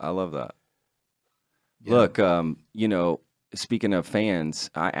 Yeah. I love that. Yeah. Look, speaking of fans,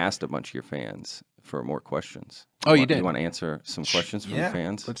 I asked a bunch of your fans for more questions. Oh, you did? You want to answer some questions from the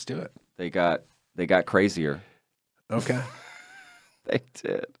fans? Let's do it. They got crazier. Okay. They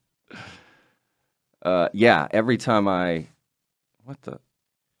did. Yeah, every time I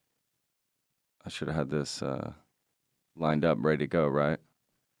should have had this lined up, ready to go, right?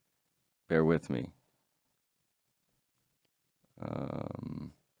 Bear with me.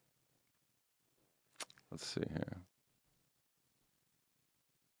 Let's see here.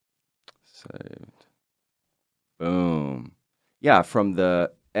 Saved. Boom. Yeah, from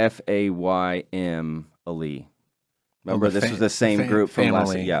the FAYM Ali. Remember, this was the same group from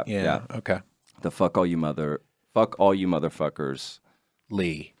last year. Yeah. Okay. The fuck all you motherfuckers.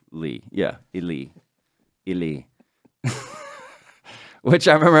 Lee. Yeah. Eli. Which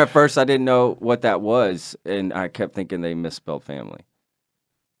I remember at first I didn't know what that was, and I kept thinking they misspelled family.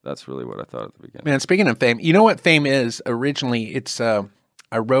 That's really what I thought at the beginning. Man, speaking of fame, you know what fame is? Originally, it's I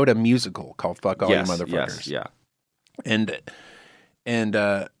wrote a musical called "Fuck All You Motherfuckers." Yes, yeah. And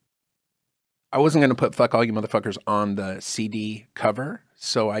I wasn't going to put "Fuck All You Motherfuckers" on the CD cover,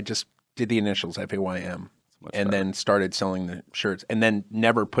 so I just did the initials FAYM, and then started selling the shirts, and then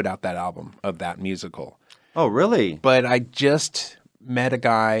never put out that album of that musical. Oh, really? But I just met a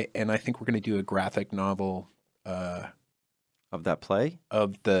guy, and I think we're going to do a graphic novel of that play?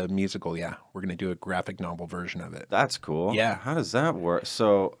 Of the musical, yeah. We're going to do a graphic novel version of it. That's cool. Yeah. How does that work?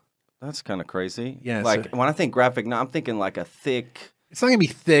 So that's kind of crazy. Yeah. Like when I think graphic novel, I'm thinking like a thick. It's not going to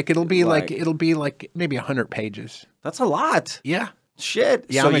be thick. It'll be like maybe 100 pages. That's a lot. Yeah. Shit.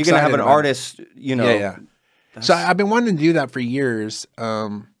 Yeah, so you're going to have an artist, Yeah. So I've been wanting to do that for years.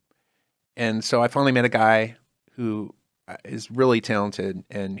 And so I finally met a guy who is really talented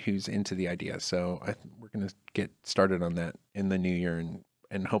and who's into the idea. So we're going to get started on that in the new year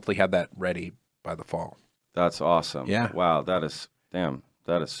and hopefully have that ready by the fall. That's awesome. Yeah. Wow. That is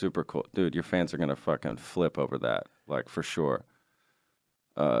super cool. Dude, your fans are going to fucking flip over that, like for sure.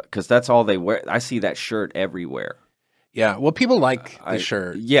 Because that's all they wear. I see that shirt everywhere. Yeah, well, people like the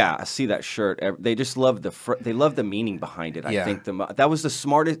shirt. Yeah, I see that shirt. They just love they love the meaning behind it. I think that was the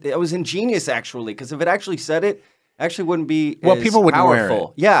smartest. It was ingenious, actually, because if it actually said it, actually wouldn't be people wouldn't powerful. Wear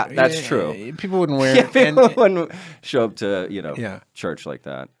it. Yeah, that's true. People wouldn't wear it. People and wouldn't show up to church like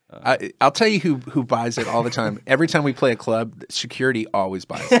that. I'll tell you who buys it all the time. Every time we play a club, security always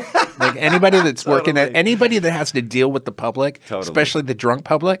buys it. Like anybody that's working anybody that has to deal with the public, especially the drunk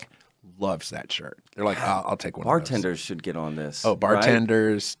public, loves that shirt. They're like, I'll take one. Bartenders should get on this. Oh,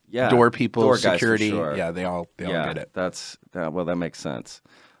 bartenders, right? Door people, door security. Sure. Yeah, they all get it. Well, that makes sense.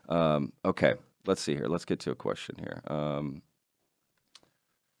 Okay, let's see here. Let's get to a question here.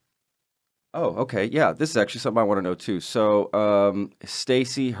 Okay. Yeah, this is actually something I want to know too. So,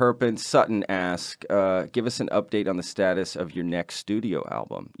 Stacy Herpin Sutton asked, give us an update on the status of your next studio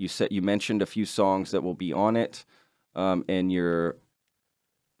album. You mentioned a few songs that will be on it, in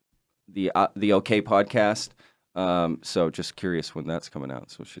the OK podcast. So just curious when that's coming out.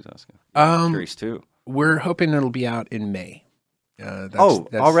 That's what she's asking. Curious too. We're hoping it'll be out in May. That's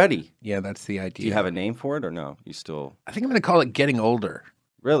already? Yeah, that's the idea. Do you have a name for it or no? You still? I think I'm going to call it Getting Older.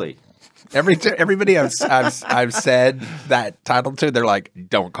 Really? Everybody I've said that title to, they're like,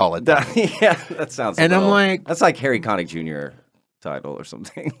 don't call it that. Yeah, that sounds. And I'm like, that's like Harry Connick Jr. title or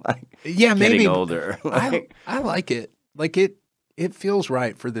something. Like, yeah, maybe Getting Older. Like, I like it. Like it feels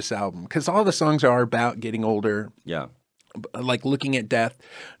right for this album because all the songs are about getting older. Yeah. Like looking at death,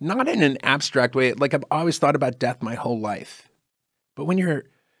 not in an abstract way. Like I've always thought about death my whole life, but when you're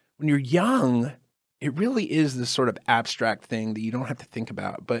young, it really is this sort of abstract thing that you don't have to think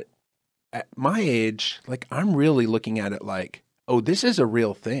about. But at my age, like I'm really looking at it like, oh, this is a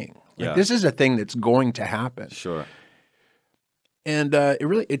real thing. Like, this is a thing that's going to happen. Sure. And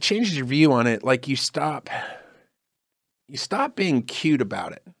it changes your view on it. Like you stop being cute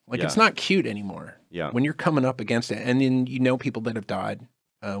about it. Like it's not cute anymore. Yeah. When you're coming up against it, and then you know people that have died,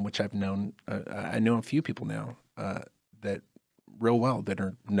 which I've known. I know a few people now that real well that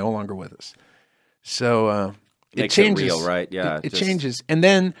are no longer with us. So it changes. It real, right? Yeah. It changes. And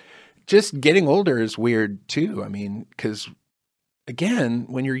then just getting older is weird too. I mean, because again,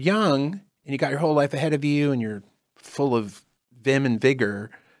 when you're young and you got your whole life ahead of you and you're full of vim and vigor,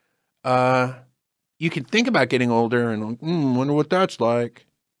 you can think about getting older and wonder what that's like.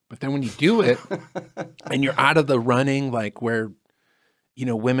 But then when you do it and you're out of the running, like where,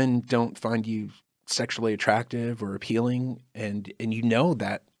 women don't find you sexually attractive or appealing, and you know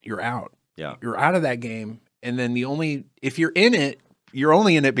that you're out. Yeah. You're out of that game. And then if you're in it, you're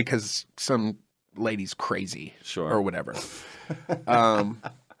only in it because some lady's crazy. Sure. Or whatever.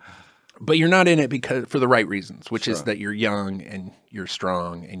 But you're not in it for the right reasons, which is that you're young and you're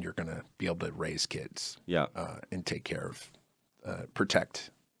strong and you're going to be able to raise kids. Yeah. And take care of,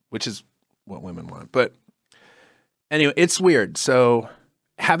 protect, which is what women want. But anyway, it's weird. So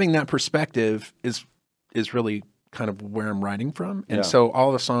having that perspective is really kind of where I'm writing from. And so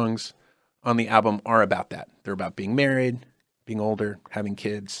all the songs on the album are about that. They're about being married, being older, having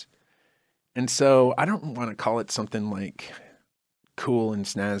kids. And so I don't want to call it something like cool and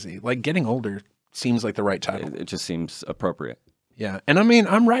snazzy. Like Getting Older seems like the right title. It just seems appropriate. Yeah. And I mean,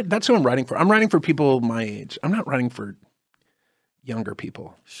 that's who I'm writing for. I'm writing for people my age. I'm not writing for younger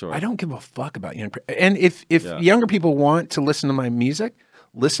people. Sure. I don't give a fuck about younger people. And if younger people want to listen to my music,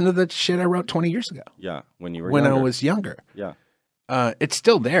 listen to the shit I wrote 20 years ago. Yeah. When you were when younger. I was younger. Yeah. It's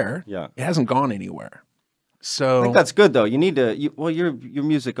still there. Yeah. It hasn't gone anywhere. So I think that's good though. You need to. Your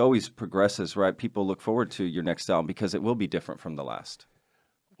music always progresses, right? People look forward to your next album because it will be different from the last.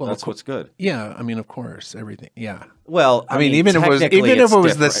 Well, that's what's good. Yeah, I mean, of course, everything. Yeah. Well, I mean, even if it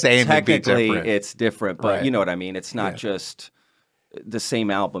was the same, technically it's different. But you know what I mean. It's not just the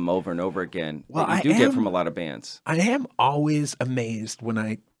same album over and over again. Well, that you do get from a lot of bands. I am always amazed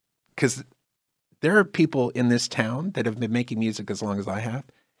because there are people in this town that have been making music as long as I have,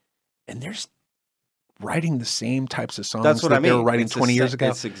 and they're writing the same types of songs they were writing 20 years ago.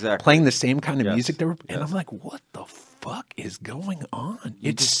 It's exactly. Playing the same kind of music and I'm like, what the fuck is going on?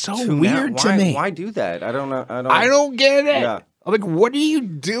 It's so weird to me. Why do that? I don't know. I don't get it. Yeah. I'm like, what are you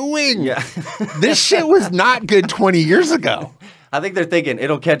doing? Yeah. This shit was not good 20 years ago. I think they're thinking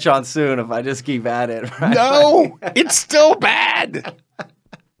it'll catch on soon if I just keep at it. Right? No, it's still bad.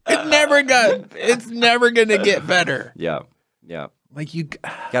 It's never going to get better. Yeah. Yeah. Like you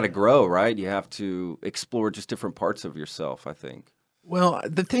got to grow, right? You have to explore just different parts of yourself, I think. Well,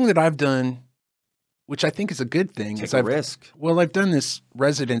 the thing that I've done, which I think is a good thing, is I've risk. Well, I've done this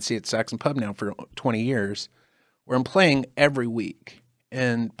residency at Saxon Pub now for 20 years where I'm playing every week.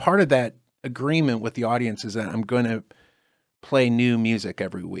 And part of that agreement with the audience is that I'm going to play new music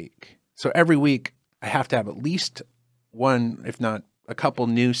every week. So every week I have to have at least one, if not a couple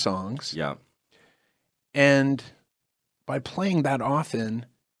new songs. Yeah. And by playing that often,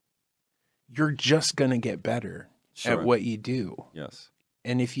 you're just going to get better at what you do. Yes.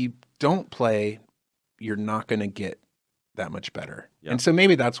 And if you don't play, you're not going to get that much better. Yeah. And so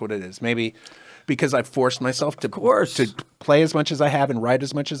maybe that's what it is. Maybe because I've forced myself to play as much as I have and write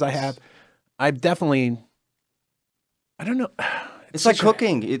as much as I have, I've definitely, I don't know. It's like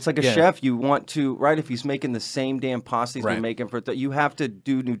cooking. It's like a chef. You want to, right? If he's making the same damn pasta he's been making for, you have to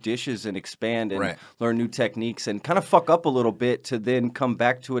do new dishes and expand and learn new techniques and kind of fuck up a little bit to then come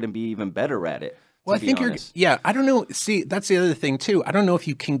back to it and be even better at it. Well, I think I don't know. See, that's the other thing too. I don't know if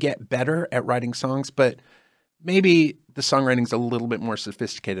you can get better at writing songs, but maybe the songwriting's a little bit more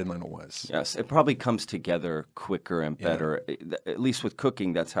sophisticated than it was. Yes, it probably comes together quicker and better. At least with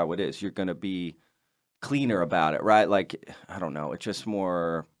cooking, that's how it is. You're going to be cleaner about it, right? Like, I don't know. It's just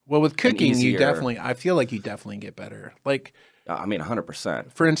more. Well, with cooking, I feel like you definitely get better. Like, I mean,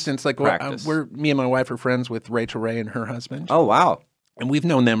 100%. For instance, like me and my wife are friends with Rachel Ray and her husband. Oh, wow. And we've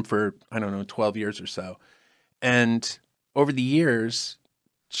known them for, 12 years or so. And over the years,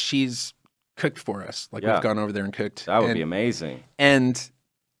 she's cooked for us. Like we've gone over there and cooked. That would be amazing. And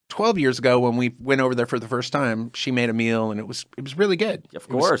 12 years ago when we went over there for the first time, she made a meal and it was really good. Of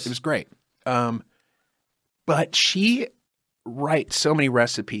course. It was great. But she writes so many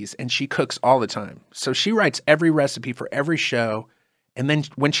recipes and she cooks all the time. So she writes every recipe for every show. And then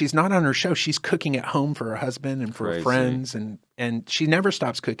when she's not on her show, she's cooking at home for her husband and for her friends. And she never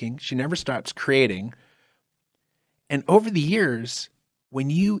stops cooking. She never stops creating. And over the years, when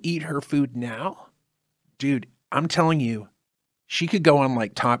you eat her food now, dude, I'm telling you, she could go on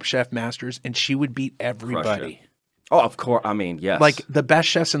like Top Chef Masters and she would beat everybody. Oh, of course. I mean, yes. Like the best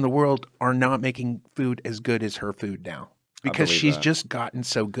chefs in the world are not making food as good as her food now because she's just gotten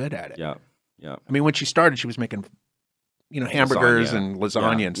so good at it. Yeah. Yeah. I mean, when she started, she was making hamburgers and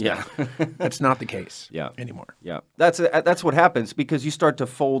lasagna and stuff. Yeah. That's not the case anymore. Yeah. That's what happens because you start to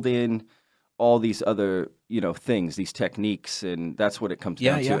fold in all these other, things, these techniques, and that's what it comes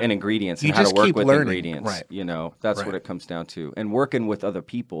down to, and ingredients, and how to work with ingredients. Right. That's what it comes down to. And working with other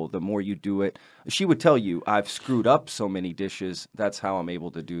people, the more you do it, she would tell you, I've screwed up so many dishes, that's how I'm able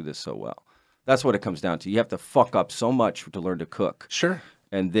to do this so well. That's what it comes down to. You have to fuck up so much to learn to cook. Sure.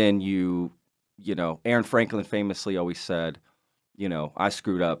 And then Aaron Franklin famously always said, I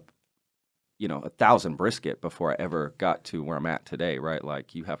screwed up, 1,000 brisket before I ever got to where I'm at today, right?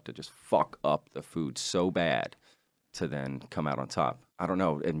 Like you have to just fuck up the food so bad to then come out on top. I don't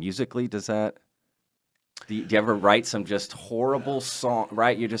know. And musically, do you ever write some just horrible song,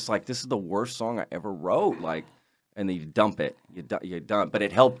 right? You're just like, this is the worst song I ever wrote. Like, and then you dump it. You're done. But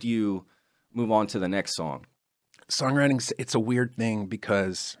it helped you move on to the next song. Songwriting, it's a weird thing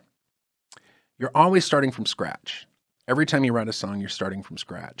because you're always starting from scratch. Every time you write a song, you're starting from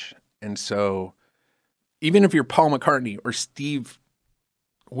scratch. And so even if you're Paul McCartney or Steve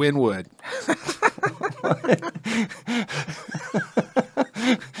Winwood.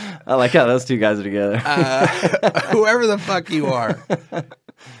 I like how those two guys are together. Whoever the fuck you are.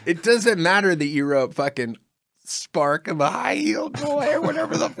 It doesn't matter that you wrote fucking Spark of a High-Heeled Boy or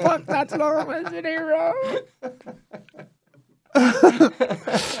whatever the fuck that's an Armistice wrote.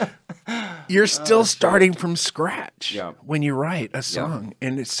 You're still starting from scratch when you write a song.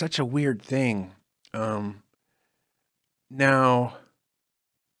 And it's such a weird thing. Now,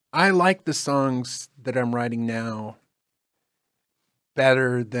 I like the songs that I'm writing now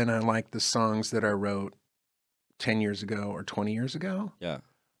better than I like the songs that I wrote 10 years ago or 20 years ago. Yeah.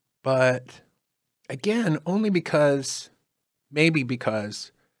 But again, only because there's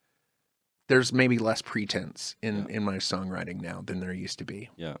maybe less pretense in my songwriting now than there used to be.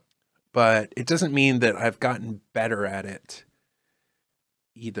 Yeah. But it doesn't mean that I've gotten better at it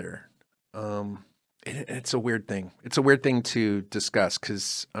either. It's a weird thing. It's a weird thing to discuss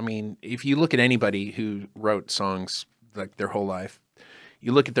because, I mean, if you look at anybody who wrote songs like their whole life,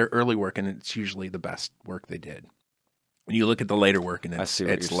 you look at their early work and it's usually the best work they did. When you look at the later work and it's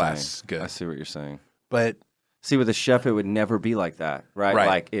less good. I see what you're saying. But see, with a chef, it would never be like that, right? Right.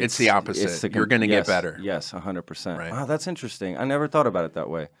 Like it's the opposite. You're going to get better. Yes, 100%. Right. Wow, that's interesting. I never thought about it that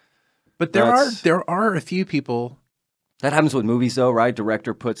way. But there are a few people. That happens with movies, though, right?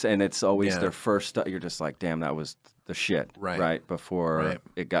 Director puts, and it's always their first. You're just like, damn, that was the shit, right? Before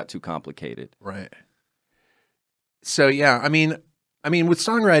it got too complicated, right? So yeah, I mean, with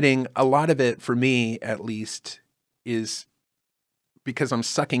songwriting, a lot of it for me, at least, is because I'm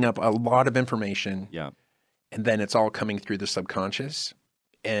sucking up a lot of information, and then it's all coming through the subconscious,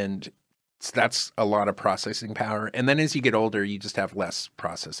 and that's a lot of processing power. And then as you get older, you just have less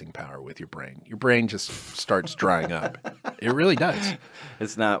processing power with your brain. Your brain just starts drying up. It really does.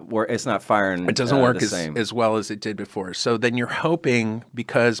 It's not firing. It doesn't work as well as it did before. So then you're hoping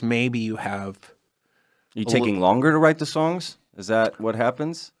because maybe you have. You taking longer to write the songs? Is that what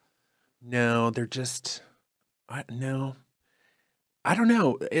happens? No, they're just. No. I don't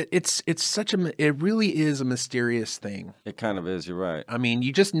know. It's it really is a mysterious thing. It kind of is. You're right. I mean,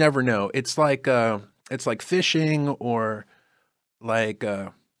 you just never know. It's like fishing or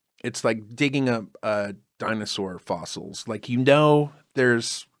it's like digging up dinosaur fossils. Like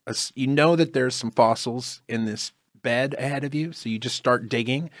there's that there's some fossils in this bed ahead of you, so you just start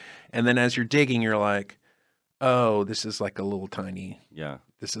digging, and then as you're digging, you're like, oh, this is like a little tiny. Yeah.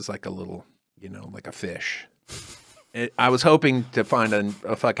 This is like a little, like a fish. I was hoping to find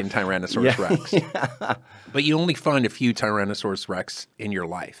a fucking Tyrannosaurus Rex, but you only find a few Tyrannosaurus Rex in your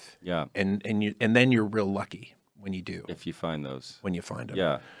life. Yeah, and then you're real lucky when you do. If you find those, when you find them,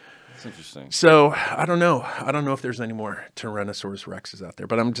 yeah, that's interesting. So I don't know if there's any more Tyrannosaurus Rexes out there,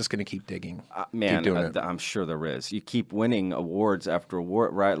 but I'm just going to keep digging. Man, I'm sure there is. You keep winning awards after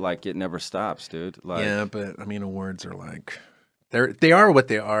award, right? Like it never stops, dude. Like, yeah, but I mean, awards are like. They are what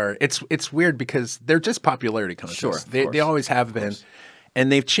they are. It's weird because they're just popularity contests. Sure, they always have been, and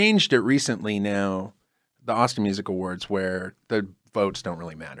they've changed it recently. Now, the Austin Music Awards, where the votes don't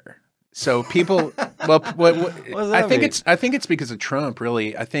really matter. So people, I think it's because of Trump.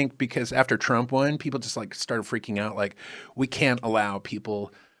 Really, I think because after Trump won, people just like started freaking out. Like, we can't allow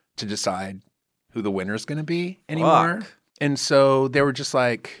people to decide who the winner is going to be anymore. Fuck. And so they were just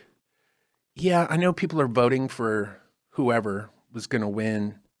like, yeah, I know people are voting for whoever was going to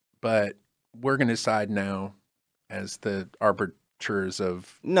win, but we're going to decide now as the arbiters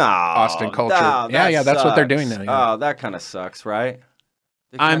of Austin culture. That's sucks. what they're doing now. Yeah. Oh, that kind of sucks, right?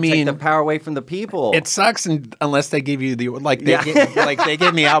 I mean, take the power away from the people. It sucks unless they give you they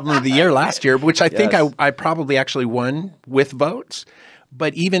gave me album of the year last year, which I think I probably actually won with votes.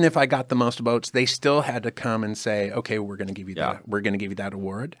 But even if I got the most votes, they still had to come and say, okay, we're going to give you that. We're going to give you that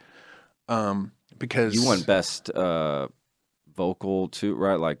award. Because you won best vocal too,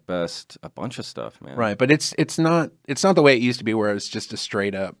 right? Like best a bunch of stuff, man. Right, but it's not the way it used to be, where it's just a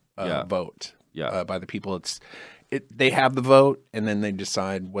straight up vote by the people. They have the vote, and then they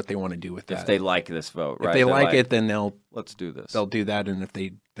decide what they want to do with that. If they like this vote, right? If they like it, then let's do this. They'll do that, and if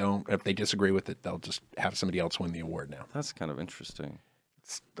they don't, if they disagree with it, they'll just have somebody else win the award now. That's kind of interesting.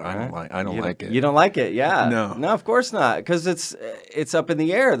 I don't like it. You don't like it, yeah? No, of course not, because it's up in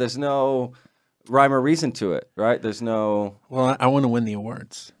the air. There's no rhyme or reason to it, right? There's no. Well, I want to win the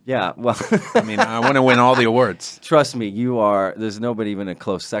awards. Yeah, well, I mean, I want to win all the awards. Trust me, you are. There's nobody even a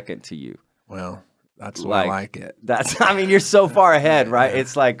close second to you. Well, that's why I like it. I mean, you're so far ahead, right?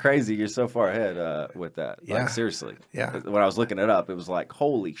 It's like crazy. You're so far ahead with that. Yeah. Like, seriously. Yeah. When I was looking it up, it was like,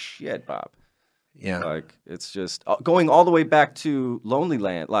 holy shit, Bob. Yeah. Like, it's just going all the way back to Lonely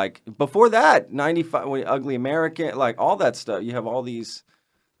Land. Like, before that, 95, Ugly American, like all that stuff. You have all these.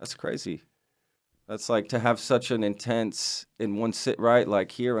 That's crazy. That's like to have such an intense in one sit, right?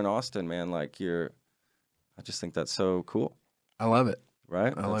 Like here in Austin, man, like I just think that's so cool. I love it.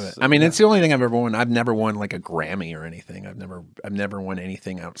 Right? I love it. I mean, it's the only thing I've ever won. I've never won like a Grammy or anything. I've never won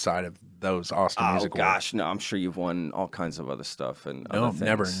anything outside of those Austin Music Awards. Oh gosh, no, I'm sure you've won all kinds of other stuff and no, other things.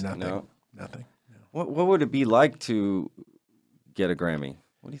 Never, nothing. No? Nothing. No. What would it be like to get a Grammy?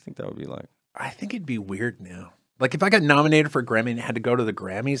 What do you think that would be like? I think it'd be weird now. Like if I got nominated for a Grammy and had to go to the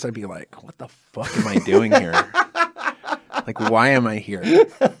Grammys, I'd be like, what the fuck am I doing here? Like, why am I here?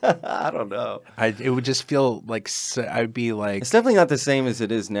 I don't know. It would just feel like I'd be like... It's definitely not the same as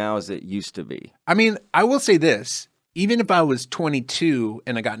it is now as it used to be. I mean, I will say this. Even if I was 22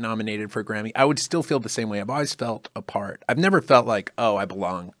 and I got nominated for a Grammy, I would still feel the same way. I've always felt apart. I've never felt like, oh, I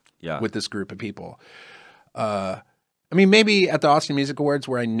belong with this group of people. I mean, maybe at the Austin Music Awards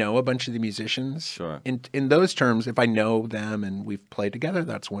where I know a bunch of the musicians. Sure. In those terms, if I know them and we've played together,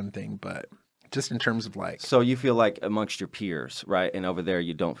 that's one thing. But... just in terms of like... So you feel like amongst your peers, right? And over there,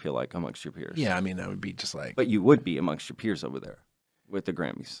 you don't feel like amongst your peers. Yeah, I mean, I would be just like... But you would be amongst your peers over there with the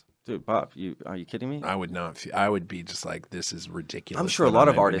Grammys. Dude, Bob, are you kidding me? I would not. I would be just like, this is ridiculous. I'm sure a lot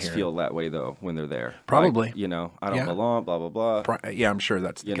of artists feel that way, though, when they're there. Probably. Like, I don't belong, blah, blah, blah. Yeah, I'm sure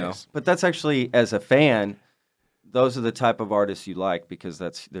that's the case. But that's actually, as a fan, those are the type of artists you like because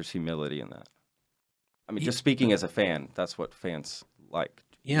there's humility in that. I mean, just speaking as a fan, that's what fans like.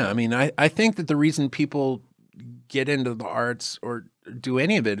 Yeah, I mean, I think that the reason people get into the arts or do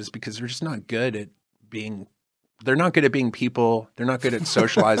any of it is because they're just not good at being they're not good at being people. They're not good at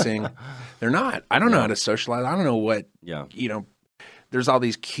socializing. They're not. I don't know how to socialize. I don't know what, there's all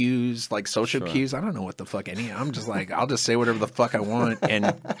these cues, like social cues. I don't know what the fuck I'm just like, I'll just say whatever the fuck I want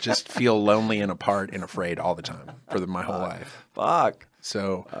and just feel lonely and apart and afraid all the time for my whole life. Fuck.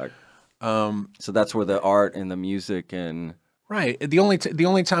 So, so that's where the art and the music and... Right. The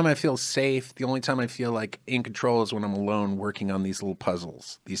only time I feel safe, the only time I feel like in control is when I'm alone working on these little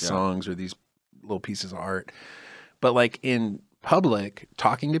puzzles, these songs or these little pieces of art. But like in public,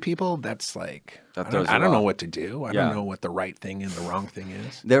 talking to people, that's like, I don't know what to do. I don't know what the right thing and the wrong thing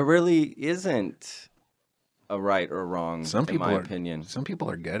is. There really isn't a right or wrong. In my opinion, some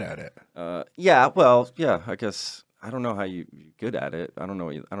people are good at it. Yeah. Well, yeah. I guess I don't know how you're good at it. I don't know.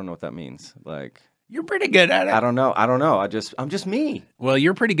 I don't know what that means. Like you're pretty good at it. I don't know. I'm just me. Well,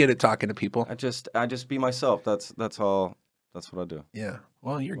 you're pretty good at talking to people. I just be myself. That's all. That's what I do. Yeah.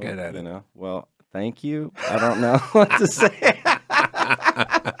 Well, you're good at it. You know. Well, thank you. I don't know what to say.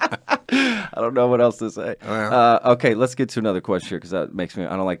 I don't know what else to say. Okay, let's get to another question here because that makes me.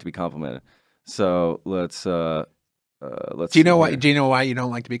 I don't like to be complimented. So let's. Do you know why? Do you know why you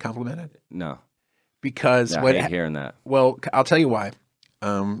don't like to be complimented? No. Because I hate hearing that. Well, I'll tell you why.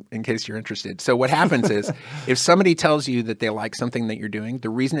 In case you're interested. So what happens is, if somebody tells you that they like something that you're doing, the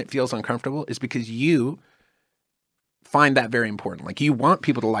reason it feels uncomfortable is because you find that very important. Like you want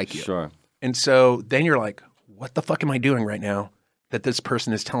people to like you. Sure. And so then you're like, what the fuck am I doing right now that this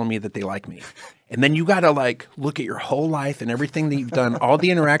person is telling me that they like me? And then you got to like look at your whole life and everything that you've done, all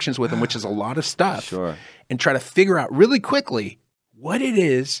the interactions with them, which is a lot of stuff. Sure. And try to figure out really quickly what it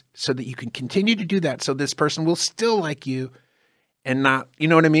is so that you can continue to do that so this person will still like you and not, you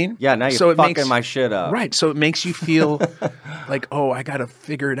know what I mean? Yeah, now you're fucking my shit up. Right. So it makes you feel like, oh, I got to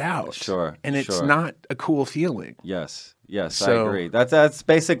figure it out. Sure. And it's not a cool feeling. Yes, I agree. That's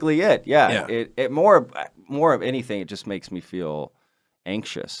basically it. Yeah. It more of anything, it just makes me feel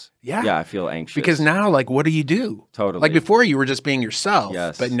anxious. Yeah, I feel anxious. Because now, like, what do you do? Totally. Like before you were just being yourself.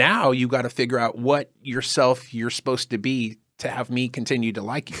 Yes. But now you got to figure out what yourself you're supposed to be to have me continue to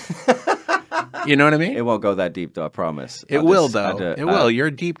like you. You know what I mean? It won't go that deep, though. I promise. It will, though. It will. You're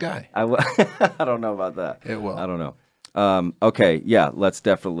a deep guy. I will. I don't know about that. It will. I don't know. Okay. Yeah. Let's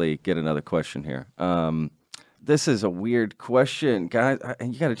definitely get another question here. This is a weird question, guys.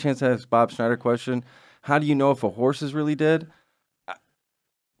 You got a chance to ask Bob Schneider question. How do you know if a horse is really dead?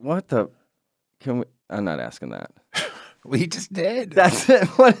 What the? Can we? I'm not asking that. Well, he just did. That's it.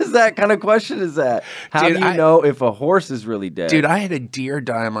 What is that kind of question? Is that? How do you know if a horse is really dead? Dude, I had a deer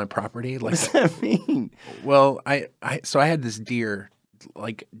die on my property. Like, what does that mean? Well, I had this deer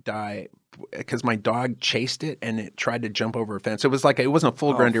like die because my dog chased it and it tried to jump over a fence. It was like it wasn't a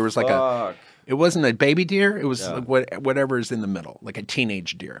full grown deer. It was like it wasn't a baby deer. It was like whatever is in the middle, like a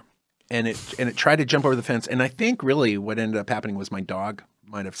teenage deer. And it tried to jump over the fence. And I think really what ended up happening was my dog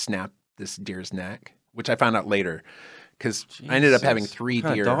might have snapped this deer's neck, which I found out later. Because I ended up having 3 deer. What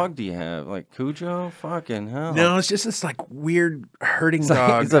kind of dog do you have? Like Cujo? Fucking hell. No, it's just this like weird herding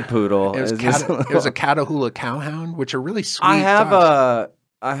dog. It's a poodle. It was a Catahoula cowhound, which are really sweet dogs.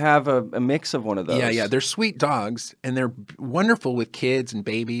 I have a mix of one of those. Yeah. They're sweet dogs, and they're wonderful with kids and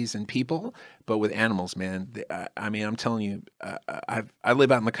babies and people, but with animals, man. I mean, I'm telling you, I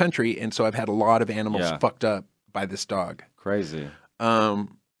live out in the country, and so I've had a lot of animals fucked up by this dog. Crazy. So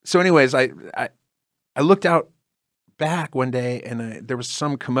anyways, I looked out back one day and there was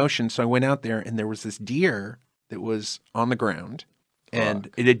some commotion. So I went out there and there was this deer that was on the ground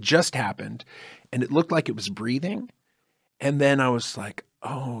and it had just happened and it looked like it was breathing. And then I was like,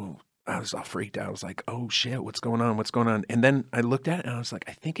 I was all freaked out. I was like, oh shit, what's going on? What's going on? And then I looked at it and I was like,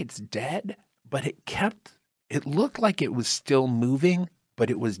 I think it's dead, but it looked like it was still moving, but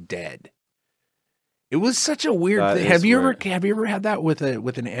it was dead. It was such a weird thing. Have you ever had that with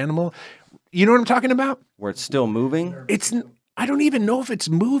an animal? You know what I'm talking about? Where it's still moving? I don't even know if it's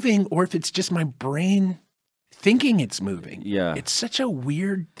moving or if it's just my brain thinking it's moving. Yeah. It's such a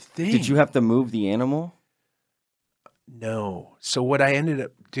weird thing. Did you have to move the animal? No. So what I ended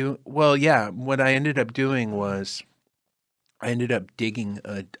up doing, was I ended up digging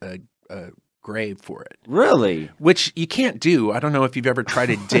a grave for it. Really? Which you can't do. I don't know if you've ever tried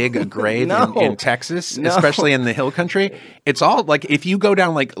to dig a grave in Texas, especially in the hill country. It's all like if you go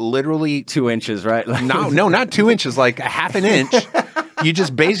down like literally 2 inches, right? No, not 2 inches, like a half an inch. You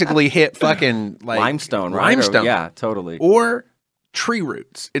just basically hit fucking like limestone, right? Limestone. Yeah, totally. Or tree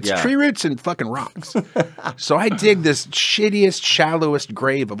roots. It's tree roots and fucking rocks. So I dig this shittiest, shallowest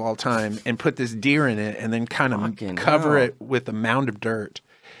grave of all time and put this deer in it and then kind of cover it with a mound of dirt.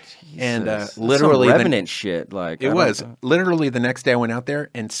 And literally, some revenant shit. Like it was literally the next day I went out there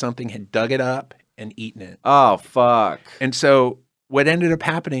and something had dug it up and eaten it. Oh fuck! And so what ended up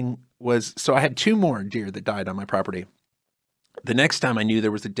happening was, so I had 2 more deer that died on my property. The next time I knew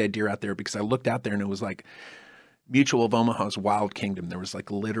there was a dead deer out there because I looked out there and it was like Mutual of Omaha's Wild Kingdom. There was like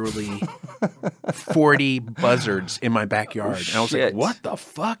literally 40 buzzards in my backyard. And I was like, what the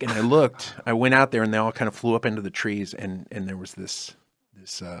fuck? And I went out there and they all kind of flew up into the trees and there was this.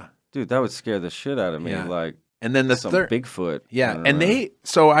 Dude, that would scare the shit out of me. Yeah. Like, And then the third Bigfoot. Yeah. And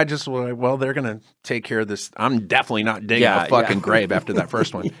I just was like, well, they're going to take care of this. I'm definitely not digging a fucking grave after that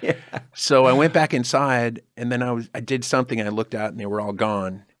first one. So I went back inside and then I did something. I looked out and they were all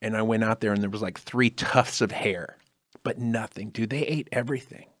gone. And I went out there and there was like 3 tufts of hair, but nothing. Dude, they ate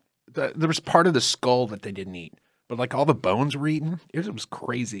everything. There was part of the skull that they didn't eat, but like all the bones were eaten. It was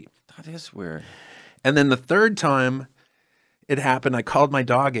crazy. That is weird. And then the third time it happened, I called my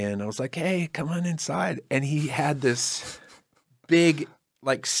dog in. I was like, hey, come on inside. And he had this big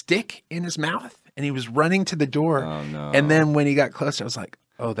like stick in his mouth and he was running to the door. Oh, no. And then when he got closer, I was like,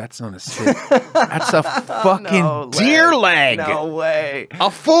 oh, that's not a stick. That's a fucking deer leg. No way. A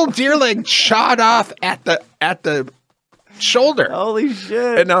full deer leg shot off at the shoulder. Holy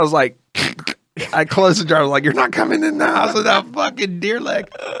shit. And I was like, I closed the door. I was like, you're not coming in the house with that fucking deer leg.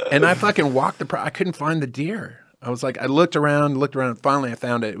 And I fucking walked I couldn't find the deer. I was like, I looked around. Finally, I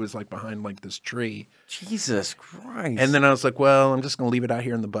found it. It was like behind like this tree. Jesus Christ. And then I was like, well, I'm just going to leave it out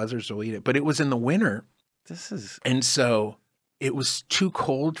here and the buzzards will eat it. But it was in the winter. And so it was too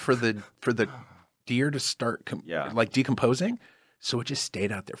cold for the deer to start like decomposing. So it just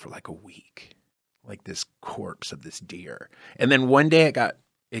stayed out there for like a week, like this corpse of this deer. And then one day it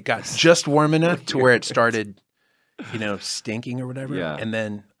got just warm enough to where it started, stinking or whatever. Yeah. And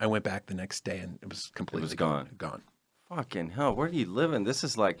then I went back the next day and it was completely gone. Fucking hell. Where do you live in? This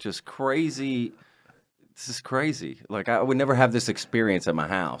is like just crazy. This is crazy. Like I would never have this experience at my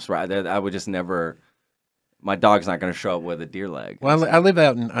house, right? I would just never. My dog's not going to show up with a deer leg. Well, I live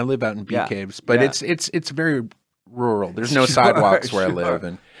out in bee caves, but it's very rural. There's no sidewalks where I live,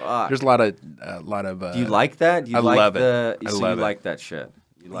 and there's a lot of. Do you like that? I love it. You like that shit.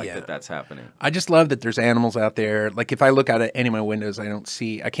 You like that that's happening. I just love that there's animals out there. Like if I look out at any of my windows,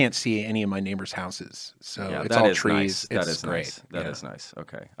 I can't see any of my neighbors' houses. So it's all trees. Nice. It's great. Nice. That is nice.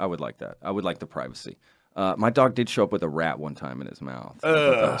 Okay, I would like that. I would like the privacy. My dog did show up with a rat one time in his mouth. I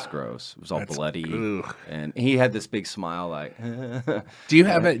thought that was gross. It was all bloody, and he had this big smile. Like, do you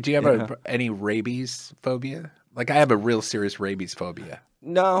have any rabies phobia? Like I have a real serious rabies phobia.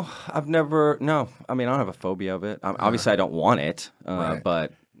 No, I've never. No, I mean I don't have a phobia of it. Obviously, I don't want it,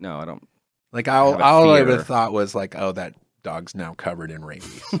 but no, I don't. Like all I ever thought was like, oh, that dog's now covered in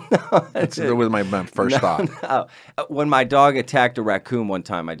rabies. That was my first thought. No. When my dog attacked a raccoon one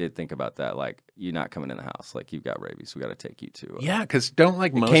time, I did think about that. Like, you're not coming in the house. Like, you've got rabies. We got to take you to. Yeah, because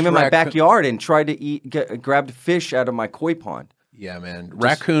most came in my backyard and tried to grabbed fish out of my koi pond. Yeah, man.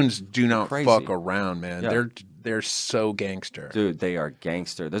 Raccoons do not fuck around, man. Yeah. They're so gangster. Dude, they are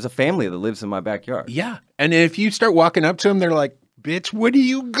gangster. There's a family that lives in my backyard. Yeah. And if you start walking up to them, they're like, bitch, what are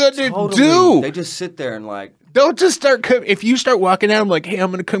you gonna do? They just sit there and like. They'll just start, if you start walking at them like, hey,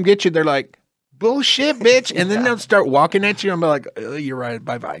 I'm going to come get you. They're like, bullshit, bitch. And then they'll start walking at you. I'm like, you're right.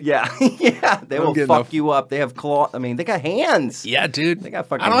 Bye-bye. Yeah. Yeah. They will fuck you up. They have claws. I mean, they got hands. Yeah, dude. They got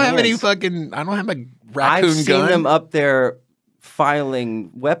fucking I don't have hands. I don't have a raccoon I've seen gun. them up there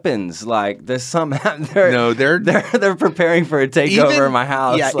filing weapons. Like there's some they're preparing for a takeover of my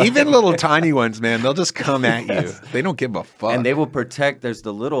house. Yeah, like, even little tiny ones, man, they'll just come at you. They don't give a fuck. And they will protect. There's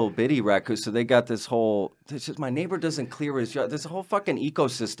the little bitty raccoons. So they got this whole. It's just my neighbor doesn't clear his yard. There's a whole fucking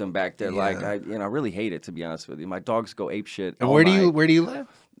ecosystem back there. Yeah. Like I really hate it, to be honest with you. My dogs go ape shit. And where do you live?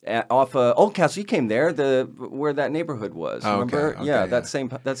 Off Old Castle. You came there, where that neighborhood was. Remember? Okay, yeah, that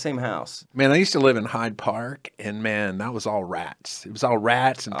same house. Man, I used to live in Hyde Park, and man, that was all rats. It was all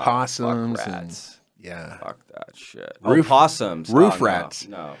rats and possums. Fuck rats. Yeah. Fuck that shit. Possums. Roof rats.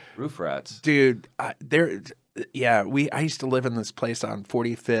 No, roof rats. Dude, I used to live in this place on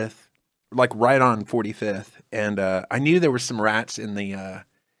 45th, like right on 45th, and I knew there were some rats in the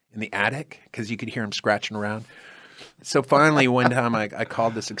attic because you could hear them scratching around. So finally, one time I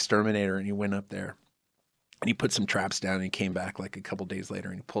called this exterminator, and he went up there, and he put some traps down, and he came back like a couple days later,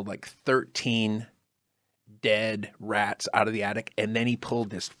 and he pulled like 13 dead rats out of the attic, and then he pulled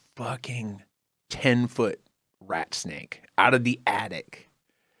this fucking 10-foot rat snake out of the attic.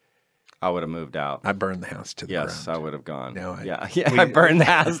 I would have moved out. I burned the house to the ground. Yes, I would have gone. No, I burned the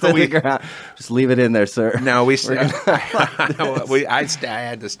house to the ground. Just leave it in there, sir. No, I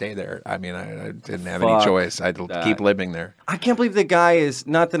had to stay there. I mean, I didn't have any choice. I had to keep living there. I can't believe the guy is,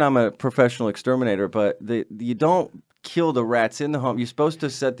 not that I'm a professional exterminator, but you don't kill the rats in the home. You're supposed to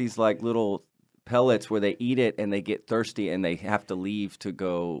set these like little pellets where they eat it and they get thirsty and they have to leave to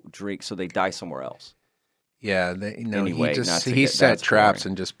go drink, so they die somewhere else. Yeah, he set traps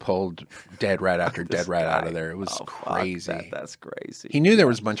and just pulled dead rat after dead rat out of there. It was crazy. That's crazy. He knew there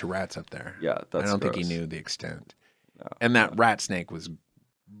was a bunch of rats up there. Yeah, I don't think he knew the extent. No, and that rat snake was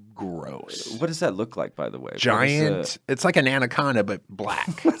gross. What does that look like, by the way? Giant. It's like an anaconda, but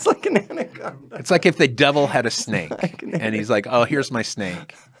black. It's like an anaconda. It's like if the devil had a snake, and he's like, "Oh, here's my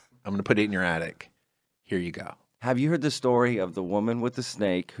snake. I'm going to put it in your attic. Here you go." Have you heard the story of the woman with the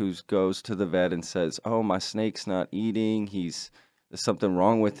snake who goes to the vet and says, "Oh, my snake's not eating. There's something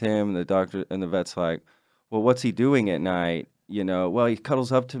wrong with him." And the doctor and the vet's like, "Well, what's he doing at night? Well, he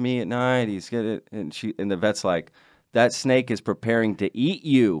cuddles up to me at night. He's getting," and the vet's like, "That snake is preparing to eat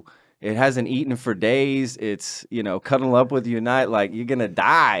you. It hasn't eaten for days. It's, cuddling up with you at night. Like, you're going to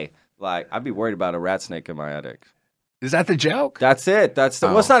die." Like, I'd be worried about a rat snake in my attic. Is that the joke? That's it.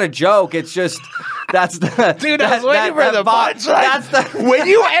 Well, it's not a joke. It's just, that's the... Dude, I was waiting for the punchline. When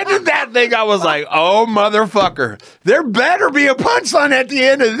you ended that thing, I was like, oh, motherfucker. There better be a punchline at the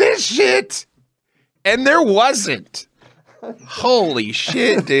end of this shit. And there wasn't. Holy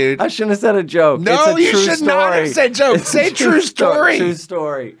shit, dude. I shouldn't have said a joke. No, you should not have said joke. Say true story. True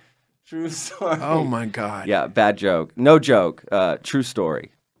story. True story. Oh, my God. Yeah, bad joke. No joke. True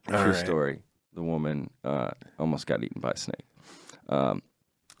story. True right. story. The woman almost got eaten by a snake.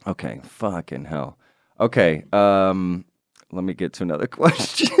 Okay, fucking hell. Okay, let me get to another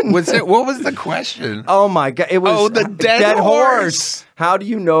question. What was the question? Oh my God! It was the dead horse. How do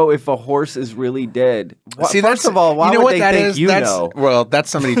you know if a horse is really dead? See, first of all, why would they think you know? Well, that's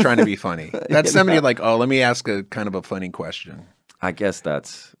somebody trying to be funny. That's somebody like, oh, let me ask a kind of a funny question. I guess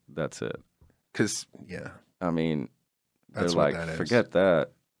that's it. Because yeah, I mean, that's they're what like, that is. forget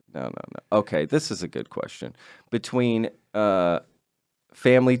that. No. Okay, this is a good question. Between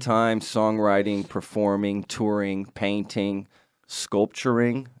family time, songwriting, performing, touring, painting,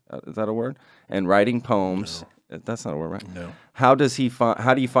 sculpturing, is that a word? And writing poems. No. That's not a word, right? No. How do you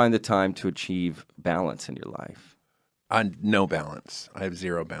find the time to achieve balance in your life? No balance. I have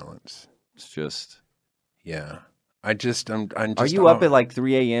zero balance. It's just... Yeah. I'm just... Are you up at like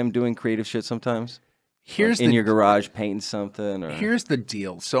 3 a.m. doing creative shit sometimes? In your garage painting something? Or? Here's the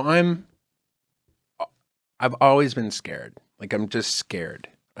deal. So I've always been scared. Like, I'm just scared.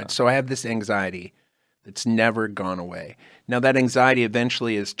 Oh. So I have this anxiety that's never gone away. Now, that anxiety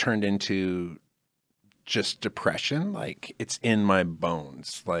eventually is turned into just depression. Like, it's in my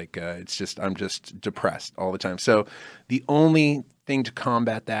bones. Like, I'm just depressed all the time. So the only thing to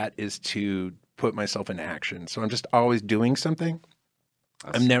combat that is to put myself in action. So I'm just always doing something.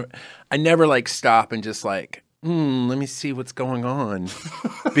 I never like stop and just like, let me see what's going on.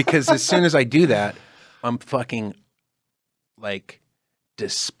 Because as soon as I do that, I'm fucking like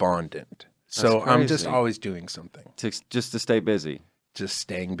despondent. So I'm just always doing something. Just to stay busy. Just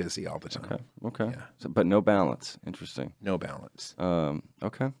staying busy all the time. Okay. Yeah. So, but no balance. Interesting. No balance.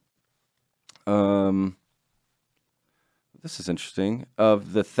 Okay. This is interesting.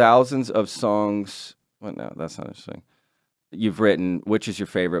 Of the thousands of songs, well, no, that's not interesting. You've written, which is your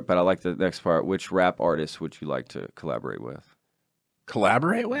favorite? But I like the next part. Which rap artist would you like to collaborate with?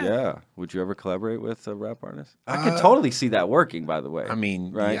 Collaborate with? Yeah. Would you ever collaborate with a rap artist? I could totally see that working, by the way. I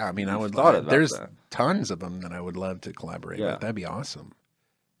mean, right? Yeah, I mean, I would thought about there's that. Tons of them that I would love to collaborate with. That'd be awesome.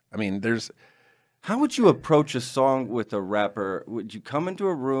 I mean, How would you approach a song with a rapper? Would you come into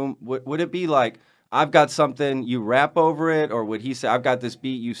a room? Would it be like, I've got something, you rap over it? Or would he say, I've got this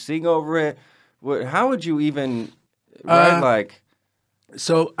beat, you sing over it? How would you even...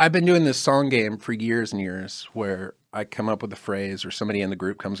 So I've been doing this song game for years and years where I come up with a phrase or somebody in the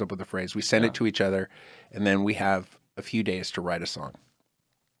group comes up with a phrase. We send it to each other, and then we have a few days to write a song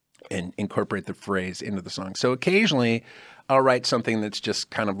and incorporate the phrase into the song. So occasionally I'll write something that's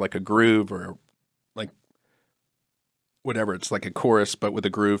just kind of like a groove or like whatever. It's like a chorus, but with a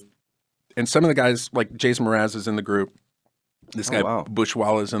groove. And some of the guys, like Jason Mraz is in the group. This guy,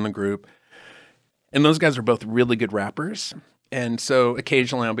 Bushwalla, is in the group. And those guys are both really good rappers. And so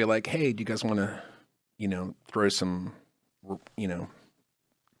occasionally I'll be like, hey, do you guys want to, throw some, do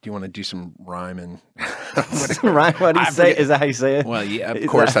you want to do some rhyme? And rhyme? What do you say? Is that how you say it? Well, yeah, of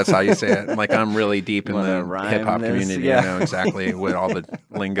course that's how you say it. Like, I'm really deep in the hip-hop community. Yeah. I know exactly what all the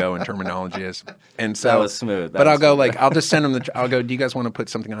lingo and terminology is. And so, that was smooth. I'll go like, I'll just send them I'll go, do you guys want to put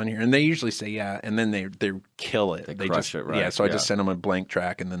something on here? And they usually say yeah. And then they kill it. They crush it, right? Yeah, so I just send them a blank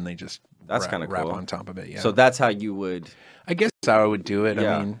track and then they just That's kind of cool. Rap on top of it, yeah. So that's how you would... I guess that's how I would do it.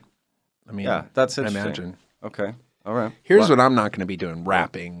 Yeah. I mean, yeah, that's interesting. I imagine. Okay, all right. Here's what I'm not going to be doing,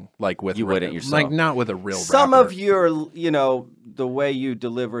 rapping, like with... You wouldn't yourself. Like, not with a real Some rapper. of your, the way you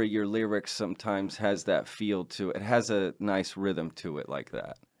deliver your lyrics sometimes has that feel to it. It has a nice rhythm to it like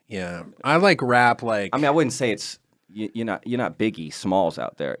that. Yeah. I like rap like... I mean, I wouldn't say it's... You're not Biggie Smalls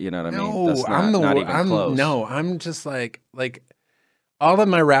out there. You know what I mean? No, That's not even close. No, I'm just like all of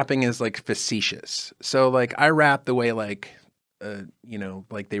my rapping is like facetious. So like I rap the way like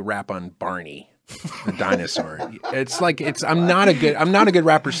like they rap on Barney, the dinosaur. I'm not a good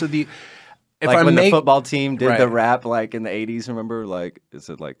rapper. So the football team did the rap like in the 80s, remember? Like, is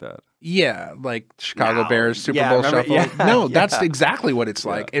it like that? Yeah, like Chicago Bears Super Bowl Shuffle. Yeah, no, that's exactly what it's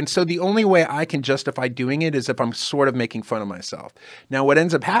like. And so the only way I can justify doing it is if I'm sort of making fun of myself. Now, what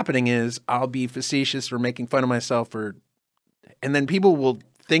ends up happening is I'll be facetious or making fun of myself, and then people will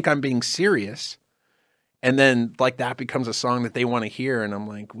think I'm being serious. And then like that becomes a song that they want to hear. And I'm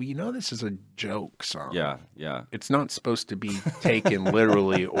like, well, this is a joke song. Yeah, yeah. It's not supposed to be taken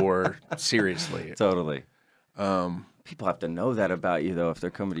literally or seriously. Totally. People have to know that about you, though, if they're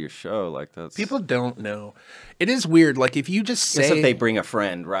coming to your show. Like that's people don't know. It is weird. Like if you just say, if they bring a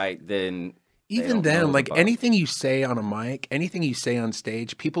friend, right? Then even then, like anything you say on a mic, anything you say on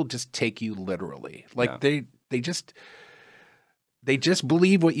stage, people just take you literally. Like they just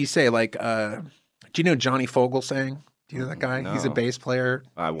believe what you say. Like, do you know Johnny Fogelsang? Do you know that guy? No. He's a bass player.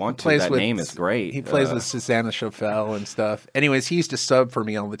 I want to. That name is great. He plays with Susanna Chauffel and stuff. Anyways, he used to sub for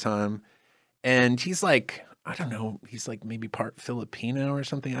me all the time. And he's like, I don't know, he's like maybe part Filipino or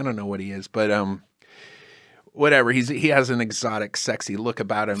something. I don't know what he is, but whatever. He has an exotic, sexy look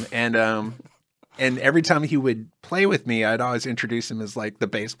about him. And every time he would play with me, I'd always introduce him as like the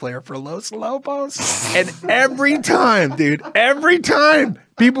bass player for Los Lobos. And every time,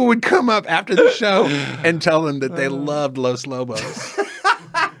 people would come up after the show and tell them that they loved Los Lobos.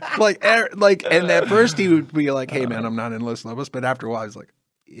 And at first he would be like, "Hey man, I'm not in Los Lobos," but after a while, he's like,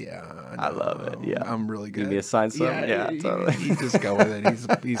 "Yeah, I love it. Yeah, I'm really good." Give me a sign something. Yeah, totally. You just go with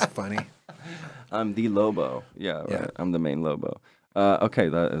it. He's funny. I'm the Lobo. Yeah, right. I'm the main Lobo. Okay,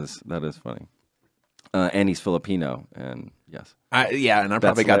 that is funny. And he's Filipino, and yes. And I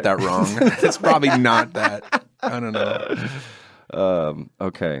probably got that wrong. It's probably not that. I don't know.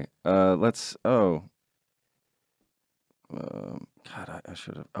 Okay. Let's. Oh. God, I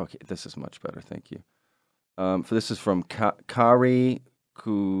should have. Okay, this is much better. Thank you. For this is from Kari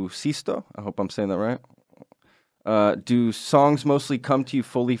Kusisto. I hope I'm saying that right. Do songs mostly come to you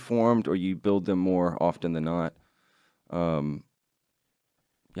fully formed, or you build them more often than not?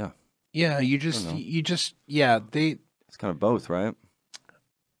 Yeah. Yeah, it's kind of both, right?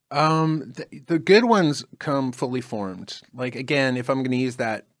 The good ones come fully formed. Like again, if I'm going to use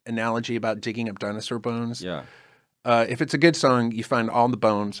that analogy about digging up dinosaur bones, if it's a good song, you find all the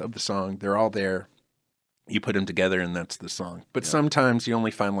bones of the song. They're all there. You put them together, and that's the song. But sometimes you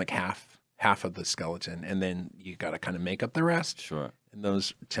only find like half of the skeleton, and then you got to kind of make up the rest. Sure. And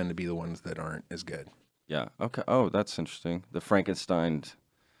those tend to be the ones that aren't as good. Yeah. Okay. Oh, that's interesting. The Frankenstein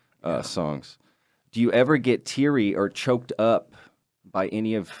songs. Do you ever get teary or choked up by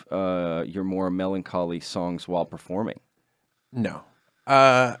any of your more melancholy songs while performing? No.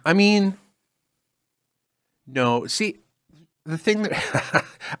 No. See, the thing that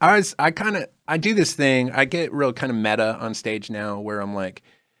I do this thing. I get real kind of meta on stage now, where I'm like,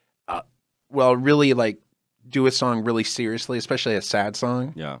 really like do a song really seriously, especially a sad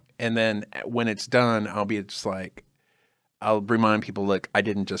song. Yeah. And then when it's done, I'll be just like, I'll remind people, like, I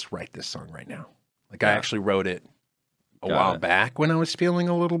didn't just write this song right now. Like, I actually wrote it a while back when I was feeling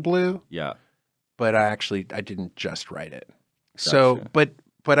a little blue. Yeah. But I didn't just write it. Gotcha. So,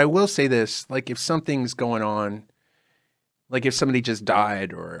 but I will say this, like, if something's going on, like if somebody just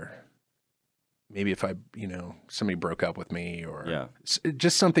died, or maybe if somebody broke up with me, or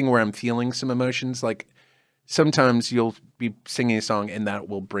just something where I'm feeling some emotions, like sometimes you'll be singing a song and that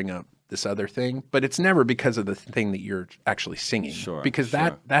will bring up this other thing, but it's never because of the thing that you're actually singing. Sure. Because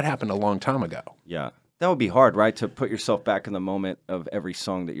that happened a long time ago. Yeah. That would be hard, right? To put yourself back in the moment of every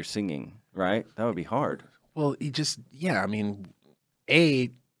song that you're singing, right? That would be hard. Well,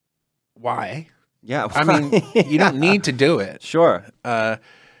 why? Yeah. I mean, you don't need to do it. Sure.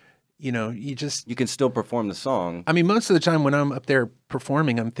 You can still perform the song. I mean, most of the time when I'm up there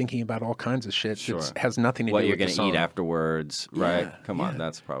performing, I'm thinking about all kinds of shit that has nothing to do with what you're going to eat afterwards, right? Come on,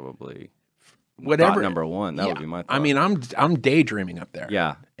 that's probably whatever. Number one. That would be my thought. I mean, I'm daydreaming up there.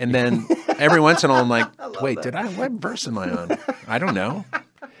 Yeah. And then every once in a while, I'm like, wait, what verse am I on? I don't know.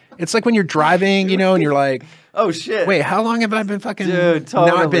 It's like when you're driving, and you're like, oh shit! Wait, how long have I been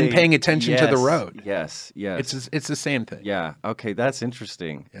not been paying attention to the road? Yes. It's the same thing. Yeah. Okay, that's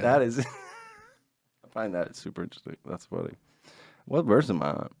interesting. Yeah. That is. I find that super interesting. That's funny. What verse am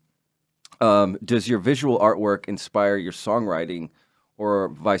I on? Does your visual artwork inspire your songwriting, or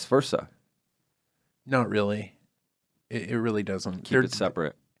vice versa? Not really. It really doesn't. Keep it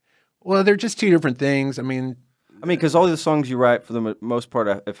separate. Well, they're just two different things. I mean, because all the songs you write, for the most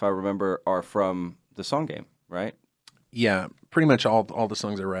part, if I remember, are from the song game, right? Yeah, pretty much all the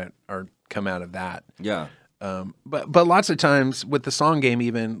songs I write come out of that. Yeah. But lots of times with the song game,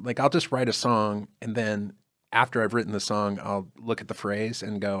 even like I'll just write a song and then after I've written the song, I'll look at the phrase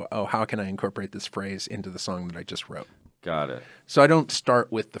and go, oh, how can I incorporate this phrase into the song that I just wrote? Got it. So I don't start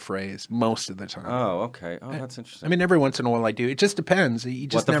with the phrase most of the time. Oh, okay. Oh, that's interesting. I mean, every once in a while I do. It just depends. You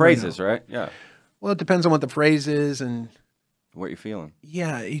just what the phrase is, right? Yeah. Well, it depends on what the phrase is and what you're feeling.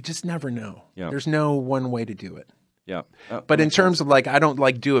 Yeah, you just never know. Yeah. There's no one way to do it. Yeah. Oh, but in terms of like, I don't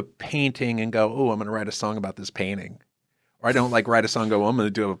like do a painting and go, oh, I'm going to write a song about this painting. Or I don't like write a song and go, I'm going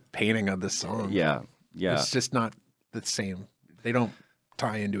to do a painting of this song. Yeah. Yeah. It's just not the same. They don't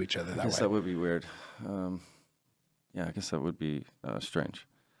tie into each other that way. I guess that would be weird. Yeah, I guess that would be strange.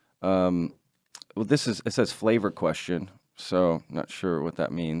 Well, it says flavor question, so not sure what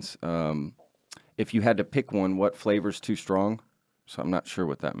that means. If you had to pick one, what flavor's too strong? So I'm not sure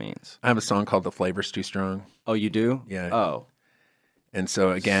what that means. I have a song called The Flavor's Too Strong. Oh, you do? Yeah. Oh. And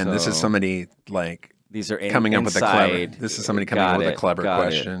so again, this is somebody like these are coming up with a clever. This is somebody coming up with a clever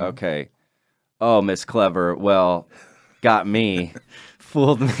question. Okay. Oh, Miss Clever. Well, got me,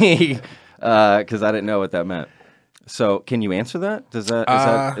 fooled me, because I didn't know what that meant. So, can you answer that? Is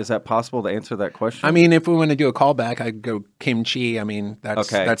that possible to answer that question? I mean, if we want to do a callback, I'd go kimchi. I mean,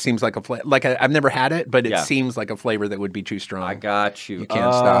 that seems like a flavor. Like I've never had it, but it seems like a flavor that would be too strong. I got you. You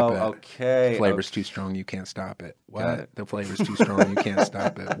can't stop it. Okay. The flavor's too strong. You can't stop it. What? The flavor's too strong. You can't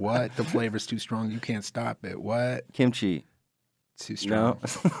stop it. What? The flavor's too strong. You can't stop it. What? Kimchi. It's too strong. No.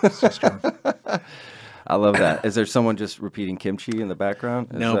 It's too strong. I love that. Is there someone just repeating kimchi in the background?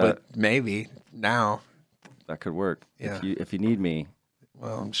 But maybe now. That could work. Yeah. If you need me.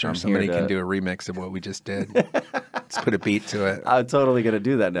 Well, I'm sure somebody can do a remix of what we just did. Let's put a beat to it. I'm totally going to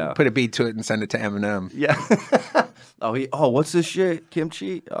do that now. Put a beat to it and send it to Eminem. Yeah. What's this shit?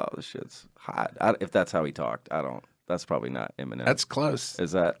 Kimchi? Oh, this shit's hot. If that's how he talked, that's probably not Eminem. That's close.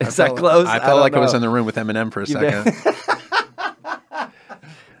 Is that close? I felt like I was in the room with Eminem for a second.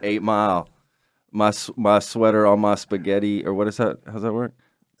 8 Mile. My sweater on my spaghetti, or what is that? How's that work?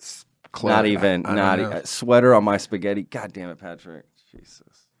 Not even. Sweater on my spaghetti. God damn it, Patrick.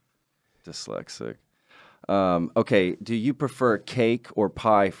 Jesus. Dyslexic. Okay. Do you prefer cake or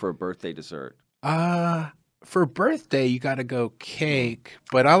pie for a birthday dessert? For birthday, you got to go cake,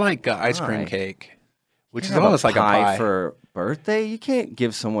 but I like ice cream cake, which is almost like a pie. For birthday? You can't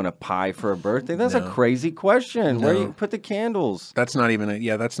give someone a pie for a birthday. That's a crazy question. No. Where do you put the candles? That's not even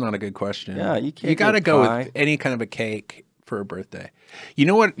that's not a good question. Yeah, you can't. You got to go with any kind of a cake for a birthday. You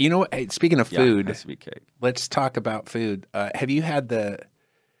know what? Hey, speaking of food, it has to be cake. Let's talk about food. Have you had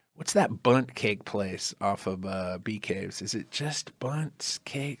what's that bunt cake place off of Bee Caves? Is it Just Bunts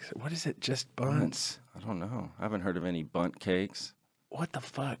Cakes? What is it? Just Bunts? I don't know. I haven't heard of any bunt cakes. What the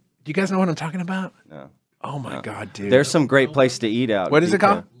fuck? Do you guys know what I'm talking about? No. Oh my God, dude. There's some great place to eat out. What is it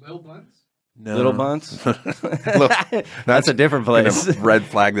called? Little Bunts? No. Little Bunts? That's a different place. Red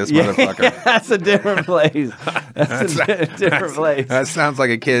flag this motherfucker. That's a different place. That's a different place. That sounds like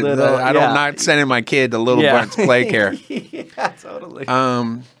a kid. I'm not sending my kid to Little Bunts play care. Yeah, totally.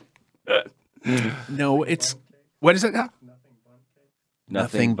 No, it's what is it called?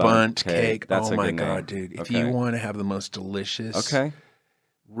 Nothing Bunt Cake. That's oh a my good God, name. dude. If Okay. you want to have the most delicious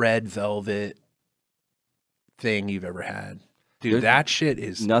red velvet thing you've ever had. Dude, that shit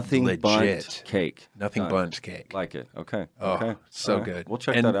is Nothing legit. Bunt Cake. Nothing Bunt Cake. Like it. Okay. Oh, okay. so All right. good. We'll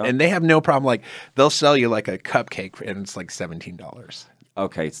check that out. And they have no problem. Like, they'll sell you like a cupcake and it's like $17.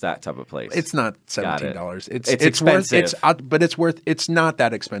 Okay, it's that type of place. It's not $17. It's expensive. But it's worth. It's not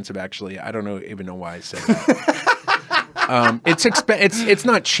that expensive actually. I don't even know why I said that. It's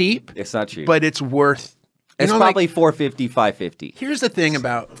not cheap. It's not cheap, but it's worth. It's probably $4.50, $5.50. Here's the thing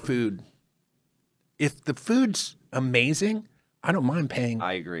about food. If the food's amazing, I don't mind paying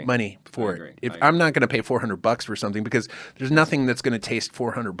money for it. If I'm not going to pay $400 for something because there's nothing that's going to taste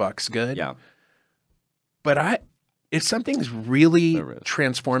 $400 good. Yeah. But if something's really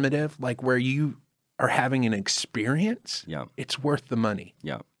transformative, like where you are having an experience, it's worth the money.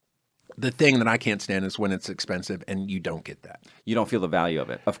 Yeah. The thing that I can't stand is when it's expensive and you don't get that. You don't feel the value of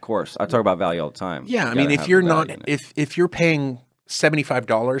it. Of course. I talk about value all the time. Yeah, I mean, if you're not, if you're paying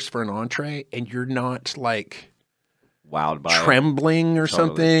 $75 for an entree and you're not like wowed by trembling or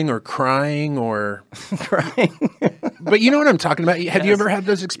something or crying or crying. But you know what I'm talking about? Have you ever had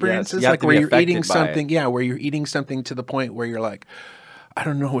those experiences like where you're eating something? Yeah, where you're eating something to the point where you're like, I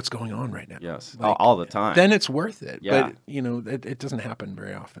don't know what's going on right now. Yes, like, all the time. Then it's worth it. Yeah. But, you know, it doesn't happen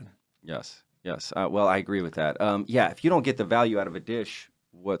very often. Yes, yes. Well, I agree with that. Yeah, if you don't get the value out of a dish,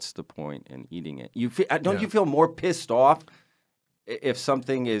 what's the point in eating it? You don't you feel more pissed off if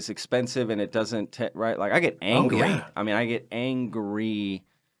something is expensive and it doesn't right? Like I get angry. Oh, yeah. I mean, I get angry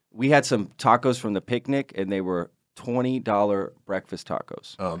We had some tacos from the picnic, and they were $20 breakfast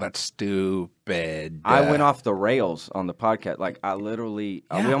tacos. Oh, that's stupid. I went off the rails on the podcast. Like, I literally,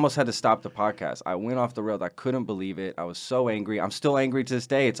 we almost had to stop the podcast. I went off the rails. I couldn't believe it. I was so angry. I'm still angry to this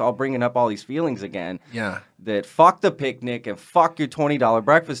day. It's all bringing up all these feelings again. Yeah. That fuck the picnic and fuck your $20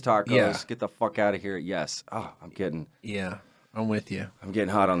 breakfast tacos. Yeah. Get the fuck out of here. Yes. Oh, Yeah. I'm with you. I'm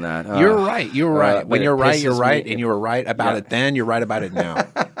getting hot on that. You're right. You're right. When you're right, you're right. Me. And you were right about it then. You're right about it now.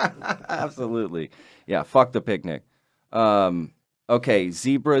 Absolutely. Yeah, fuck the picnic. Okay,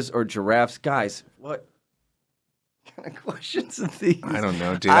 zebras or giraffes? Guys, what kind of questions are these? I don't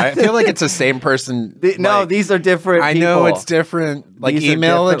know, dude. I feel like it's the same person. No, these are different I people. know it's different, like These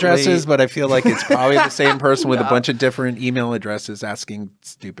email addresses, but I feel like it's probably the same person with a bunch of different email addresses asking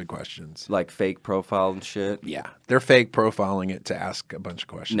stupid questions. Like fake profile and shit? Yeah. They're fake profiling it to ask a bunch of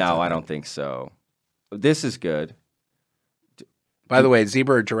questions. No, I don't think so. This is good. By the way,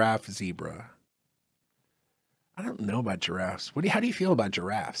 zebra or giraffe? Zebra. I don't know about giraffes. How do you feel about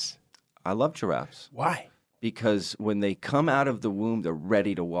giraffes? I love giraffes. Why? Because when they come out of the womb, they're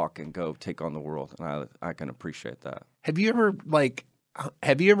ready to walk and go take on the world, and I can appreciate that. Have you ever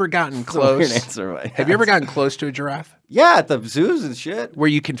gotten close? Have you ever gotten close to a giraffe? Yeah, at the zoos and shit. Where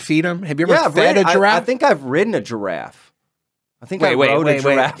you can feed them? Have you ever fed a giraffe? I think I've ridden a giraffe. I think I rode a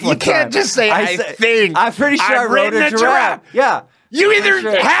giraffe. You can't just say I think. I'm pretty sure I rode a giraffe. Yeah. You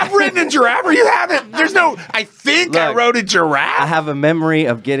either have ridden a giraffe or you haven't. There's no, I think I rode a giraffe. I have a memory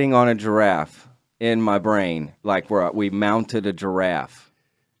of getting on a giraffe in my brain, like where we mounted a giraffe.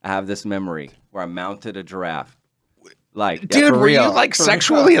 I have this memory where I mounted a giraffe. Like, dude, were you like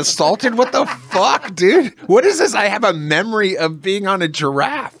sexually assaulted? What the fuck, dude? What is this? I have a memory of being on a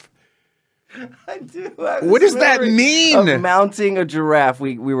giraffe. I do. What does that mean? Of mounting a giraffe.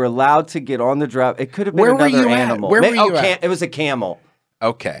 We were allowed to get on the giraffe. It could have been another animal. Where were you at? It was a camel.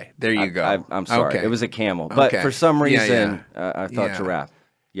 Okay, there you go. I'm sorry. Okay. It was a camel. But for some reason, I thought giraffe.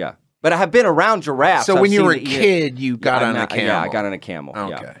 Yeah. But I have been around giraffes. So when you were a kid, you got on a camel. Yeah, I got on a camel.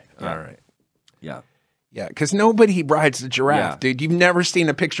 Okay. Yeah. All right. Yeah. Yeah, because nobody rides a giraffe, dude. You've never seen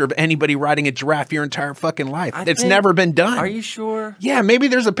a picture of anybody riding a giraffe your entire fucking life. It's never been done. Are you sure? Yeah, maybe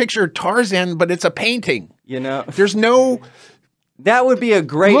there's a picture of Tarzan, but it's a painting. You know? There's no... That would be a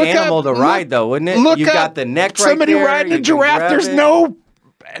great animal to ride, though, wouldn't it? You got the neck right somebody there. Riding a giraffe, there's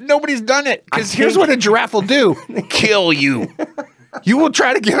nobody's done it. Because here's what a giraffe will do. Kill you. You will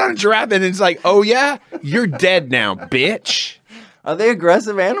try to get on a giraffe, and it's like, oh, yeah? You're dead now, bitch. Are they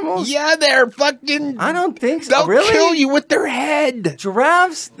aggressive animals? Yeah, they're fucking... I don't think so. They'll kill you with their head.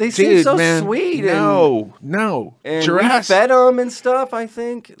 Giraffes? They seem so sweet. No. And Giraffes. we fed them and stuff, I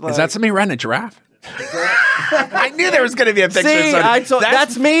think. Is that somebody riding a giraffe? I knew there was going to be a picture. See,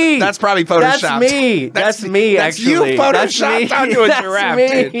 that's me. That's probably photoshopped. That's me, actually. You photoshopped onto a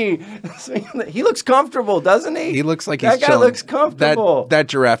giraffe, dude. That's me. He looks comfortable, doesn't he? He looks like he's chilling. That guy looks comfortable. That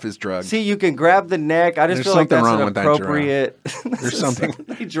giraffe is drugged. See, you can grab the neck. I just feel like that's an appropriate... There's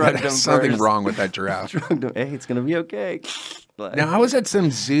something wrong with that giraffe. Hey, it's going to be okay. Now, I was at some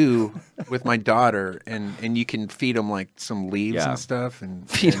zoo with my daughter, and you can feed them like some leaves and stuff. And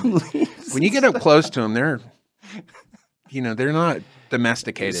feed them leaves. When you get up close to them, they're not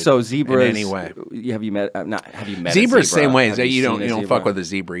domesticated. So zebras, in any way. Have you met? Have you met? Zebras, a zebra? Same way. You don't fuck with a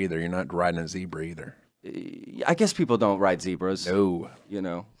zebra either. You're not riding a zebra either. I guess people don't ride zebras. No.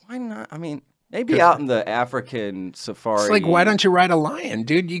 Why not? I mean. Maybe out in the African safari. It's like, why don't you ride a lion,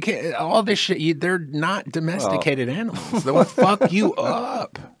 dude? You can't. All this shit. They're not domesticated animals. They'll fuck you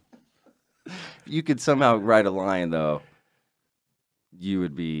up. You could somehow ride a lion, though. You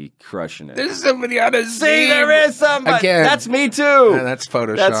would be crushing it. There's somebody on a See, there is somebody. Again. That's me too. Yeah, that's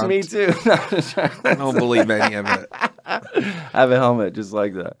Photoshop. That's me too. I don't believe any of it. I have a helmet just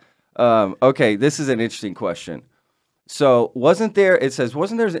like that. Okay, this is an interesting question. So wasn't there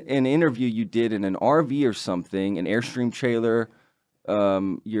an interview you did in an RV or something, an Airstream trailer?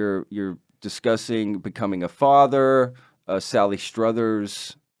 You're discussing becoming a father, Sally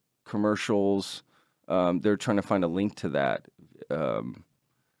Struthers commercials. They're trying to find a link to that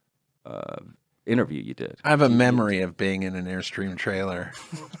interview you did. I have a memory of being in an Airstream trailer.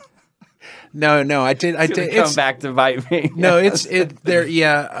 No, I did. Come back to bite me. No, it's there.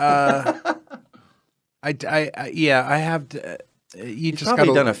 Yeah. I have to. You just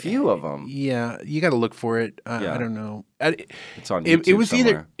probably done a few of them. Yeah, you got to look for it. I don't know. It's on YouTube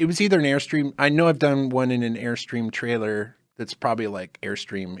somewhere. It was either an Airstream. I know I've done one in an Airstream trailer. That's probably like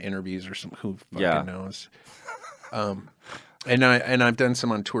Airstream interviews or something. Who fucking knows? And I've done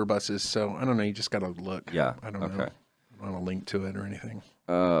some on tour buses. So I don't know. You just got to look. Yeah. I don't know. I don't want to link to it or anything.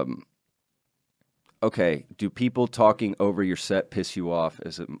 Okay. Do people talking over your set piss you off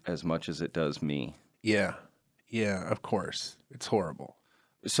as much as it does me? Yeah. Yeah, of course. It's horrible.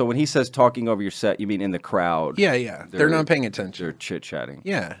 So when he says talking over your set, you mean in the crowd? Yeah. They're not paying attention. They're chit-chatting.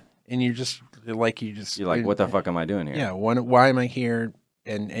 Yeah. And you're like, what the fuck am I doing here? Yeah. Why am I here?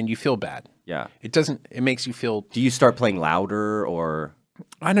 And you feel bad. Yeah. It makes you feel. Do you start playing louder or?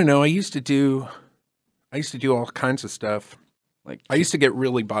 I don't know. I used to do all kinds of stuff. I used to get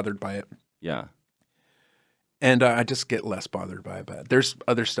really bothered by it. Yeah. And I just get less bothered by it. But there's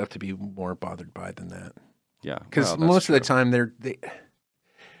other stuff to be more bothered by than that. Yeah. Because most of the time they're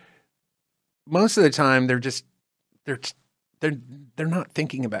not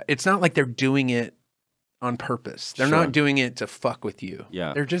thinking about it. It's not like they're doing it on purpose. They're not doing it to fuck with you.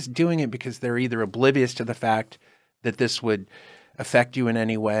 Yeah. They're just doing it because they're either oblivious to the fact that this would affect you in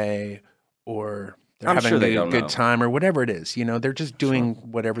any way, or they're having a good time, or whatever it is. They're just doing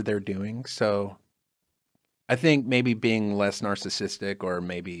whatever they're doing. So I think maybe being less narcissistic, or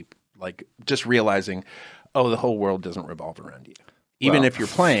maybe like just realizing, the whole world doesn't revolve around you. Even if you're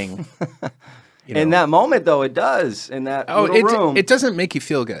playing. In that moment, though, it does. In that little room. It doesn't make you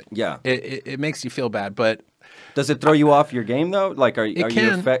feel good. Yeah. It makes you feel bad, but... Does it throw you off your game, though? Like, are you...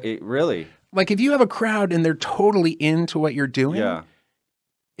 Really? Like, if you have a crowd and they're totally into what you're doing,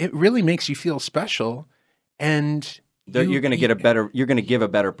 it really makes you feel special, and... You're going to give a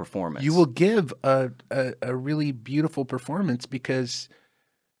better performance. You will give a really beautiful performance because...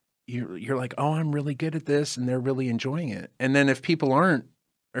 You're like, I'm really good at this, and they're really enjoying it. And then if people aren't,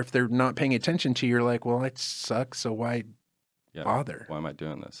 or if they're not paying attention to you, you're like, well, it sucks, so why bother? Why am I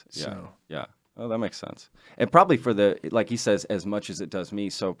doing this? Yeah. Oh, that makes sense. And probably like he says, as much as it does me,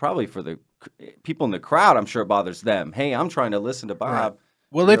 so probably for the people in the crowd, I'm sure it bothers them. Hey, I'm trying to listen to Bob. Right.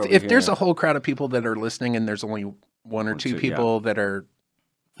 Well, if there's a whole crowd of people that are listening and there's only one or two people that are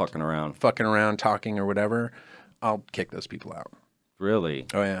fucking around, talking or whatever, I'll kick those people out. Really?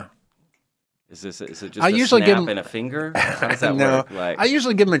 Oh, yeah. Is it just a snap and a finger? How does that work? I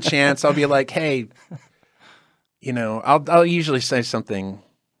usually give them a chance. I'll be like, hey, I'll usually say something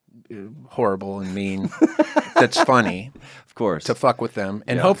horrible and mean that's funny. Of course. To fuck with them.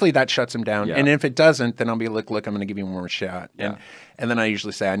 And hopefully that shuts them down. Yeah. And if it doesn't, then I'll be like, look, I'm going to give you one more shot. Yeah. And then I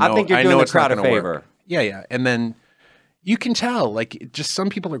usually say, I think you're doing the crowd a favor. Work. Yeah. And then you can tell, like, just some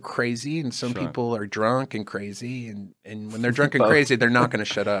people are crazy and some people are drunk and crazy. And when they're drunk and crazy, they're not going to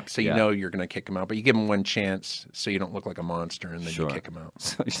shut up. So you're going to kick them out. But you give them one chance so you don't look like a monster, and then you kick them out.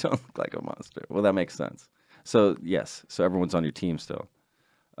 So you don't look like a monster. Well, that makes sense. So, yes. So everyone's on your team still.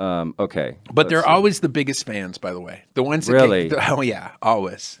 Okay. But they're always the biggest fans, by the way. The ones that really? Oh, yeah.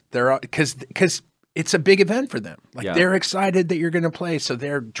 Always. They're because it's a big event for them. Like, they're excited that you're going to play. So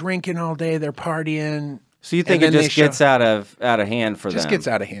they're drinking all day. They're partying. So you think it just gets out of hand for them? Just gets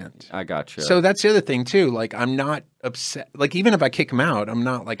out of hand. I got you. So that's the other thing too. Like, I'm not upset. Like, even if I kick them out, I'm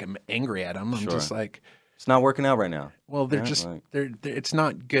not like I'm angry at them. I'm just like, it's not working out right now. Well, they're it's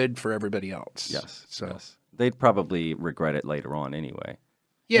not good for everybody else. Yes. So they'd probably regret it later on anyway.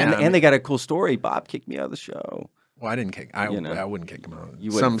 Yeah. And they got a cool story. Bob kicked me out of the show. Well, I didn't kick. I wouldn't kick him out.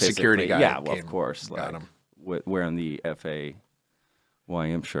 Some security guy. Yeah. Well, of course. Got him wearing the FAYM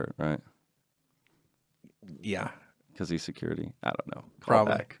shirt, right? Yeah. Because he's security. I don't know. Call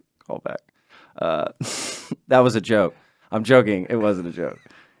back. That was a joke. I'm joking. It wasn't a joke.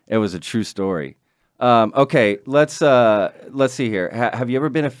 It was a true story. Okay, let's see here. Have you ever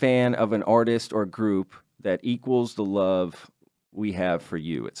been a fan of an artist or group that equals the love we have for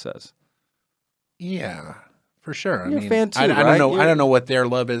you? It says. Yeah, for sure. You're a fan too, I right? don't know. I don't know what their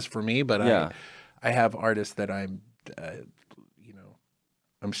love is for me, but I have artists that I'm.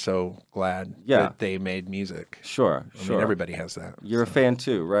 I'm so glad that they made music. Sure. I mean, everybody has that. You're a fan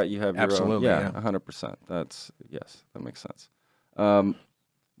too, right? You have your absolutely, own. 100%. That makes sense.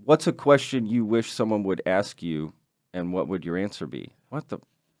 What's a question you wish someone would ask you, and what would your answer be? What the?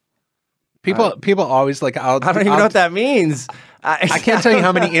 People always like. I don't even know what that means. I can't tell you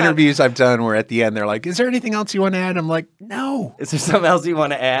how many interviews I've done where at the end they're like, "Is there anything else you want to add?" I'm like, "No." Is there something else you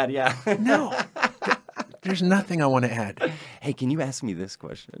want to add? Yeah. No. There's nothing I want to add. Hey, can you ask me this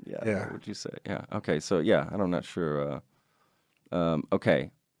question? Yeah. What would you say? Yeah. Okay. So I'm not sure. Okay.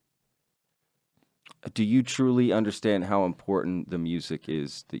 Do you truly understand how important the music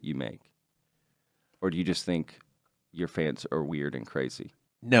is that you make, or do you just think your fans are weird and crazy?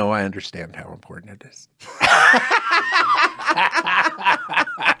 No, I understand how important it is.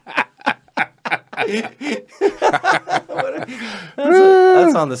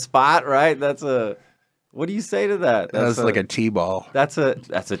 That's on the spot, right? What do you say to that? That's like a T-ball. That's a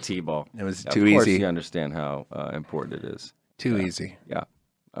T-ball. It was too easy. Of course you understand how important it is. Too easy. Yeah,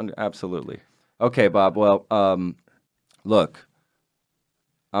 absolutely. Okay, Bob. Well, look,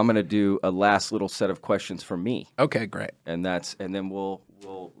 I'm gonna do a last little set of questions for me. Okay, great. And then we'll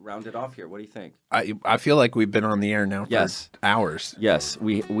round it off here. What do you think? I feel like we've been on the air now for hours. Yes,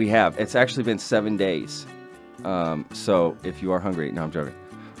 we have. It's actually been 7 days. So if you are hungry, no, I'm joking.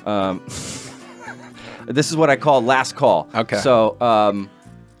 This is what I call last call. Okay. So,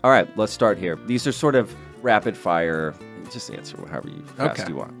 all right, let's start here. These are sort of rapid fire. Just answer however fast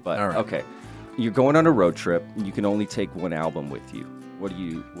you want. But okay, you're going on a road trip. You can only take one album with you. What are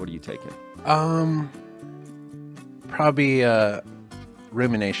you taking? Probably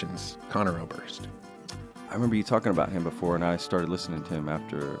Ruminations, Conor Oberst. I remember you talking about him before, and I started listening to him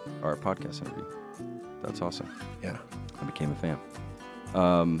after our podcast interview. That's awesome. Yeah, I became a fan.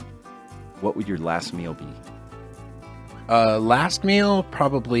 What would your last meal be? Last meal,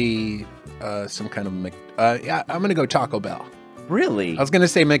 probably some kind of I'm gonna go Taco Bell. Really? I was gonna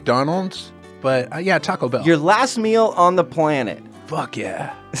say McDonald's, but Taco Bell. Your last meal on the planet. Fuck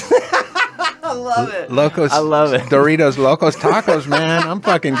yeah. I love it. Locos. I love it. Doritos Locos Tacos, man. I'm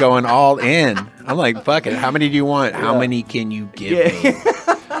fucking going all in. I'm like, fuck it. How many do you want? How many can you give me?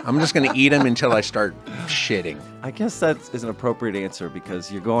 I'm just going to eat them until I start shitting. I guess that is an appropriate answer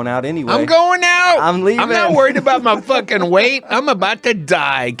because you're going out anyway. I'm going out. I'm leaving. I'm not worried about my fucking weight. I'm about to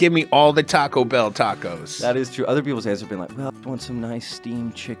die. Give me all the Taco Bell tacos. That is true. Other people's answers have been like, well, I want some nice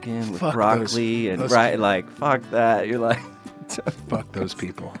steamed chicken with fuck broccoli those like, fuck that. You're like, fuck those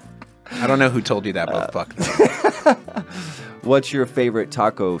people. I don't know who told you that, but fuck them. What's your favorite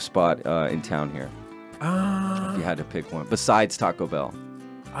taco spot in town here? If you had to pick one, besides Taco Bell.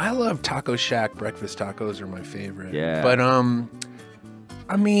 I love Taco Shack. Breakfast tacos are my favorite. Yeah. But,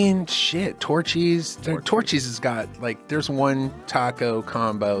 I mean, shit, Torchy's. Torchy's has got, like, there's one taco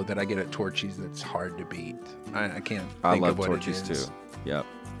combo that I get at Torchy's that's hard to beat. I can't think of what Torchy's it is. too. Yep.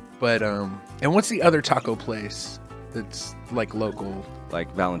 But, and what's the other taco place that's, like, local?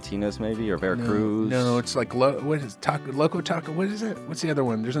 Like Valentina's maybe, or Veracruz? No, it's like, what is Loco Taco? What is it? What's the other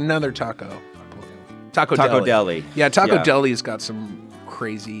one? There's another taco. Taco Deli. Yeah, Taco Deli's got some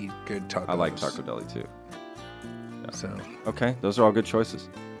crazy good tacos. I like Taco Deli too. Yeah. So okay, those are all good choices.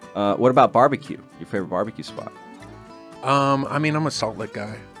 What about barbecue? Your favorite barbecue spot? I mean, I'm a Salt Lick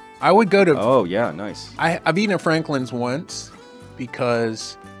guy. I would go to. Oh yeah, nice. I've eaten at Franklin's once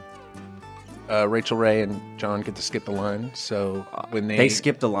because Rachel Ray and John get to skip the line. So when they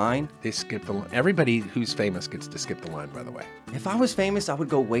skip the line, they skip the line. Everybody who's famous gets to skip the line. By the way, if I was famous, I would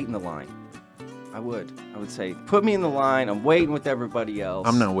go wait in the line. I would say, put me in the line. I'm waiting with everybody else.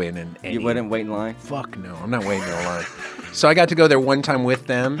 I'm not waiting in any. You wouldn't wait in line? Fuck no. I'm not waiting in the line. So I got to go there one time with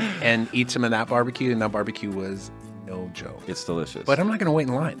them and eat some of that barbecue, and that barbecue was no joke. It's delicious. But I'm not going to wait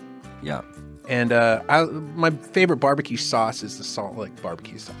in line. Yeah. And my favorite barbecue sauce is the Salt Lick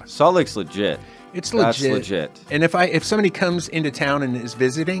barbecue sauce. Salt Lick's legit. It's legit. That's legit. And if somebody comes into town and is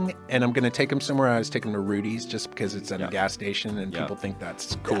visiting, and I'm going to take them somewhere, I always take them to Rudy's just because it's at a gas station and people think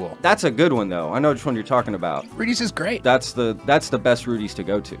that's cool. That's a good one though. I know which one you're talking about. Rudy's is great. That's the best Rudy's to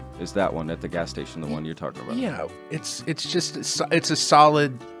go to. Is that one at the gas station? The one you're talking about? Yeah, it's a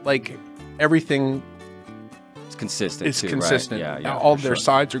solid, like, everything. It's consistent. It's too, consistent. Right? Yeah. All their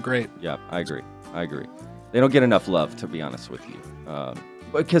sides are great. Yeah, I agree. They don't get enough love, to be honest with you.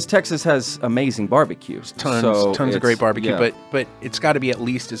 Because Texas has amazing barbecue. Tons of great barbecue, but it's got to be at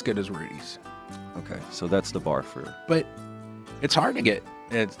least as good as Rudy's. Okay, so that's the bar for. But it's hard to get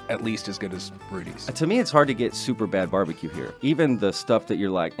at least as good as Rudy's. To me, it's hard to get super bad barbecue here. Even the stuff that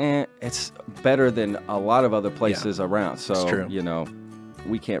you're like, it's better than a lot of other places around. So it's true.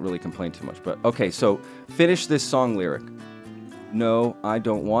 We can't really complain too much. But okay, so finish this song lyric. No, I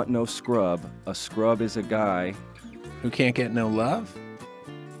don't want no scrub. A scrub is a guy who can't get no love.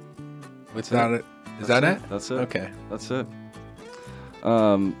 Is that it? That's it. Okay. That's it.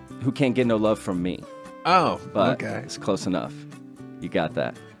 Who can't get no love from me? Oh, but okay. It's close enough. You got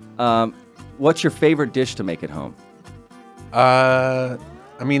that. What's your favorite dish to make at home? I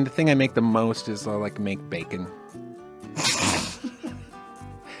mean, the thing I make the most is I like make bacon.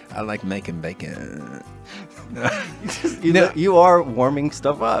 I like making bacon. You are warming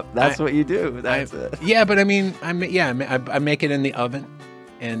stuff up. That's what you do. That's it. Yeah, but I mean, I make it in the oven.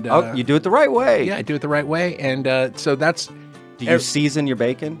 And you do it the right way. Yeah, I do it the right way. And so that's... Do you season your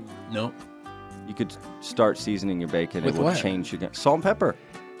bacon? No. You could start seasoning your bacon. With it will what? Change your... Salt and pepper.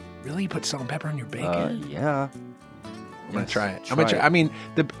 Really? You put salt and pepper on your bacon? Yeah. I'm going to try it. I mean,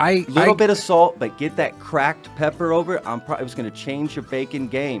 little bit of salt, but get that cracked pepper over it. It was going to change your bacon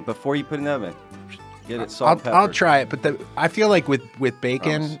game before you put it in the oven. Get it salt and pepper. I'll try it, but I feel like with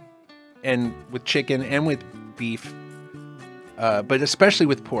bacon and with chicken and with beef, but especially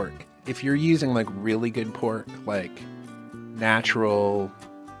with pork, if you're using like really good pork, like natural,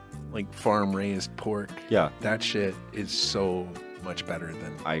 like farm raised pork, that shit is so much better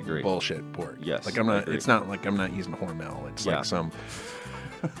than I agree. bullshit pork. Yes, like I'm not. It's not like I'm not using Hormel. It's like some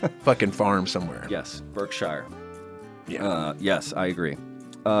fucking farm somewhere. Yes, Berkshire. Yeah. Yes, I agree.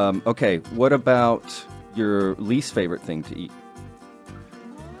 Okay, what about your least favorite thing to eat?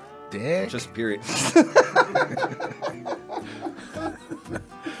 Dick. Just period.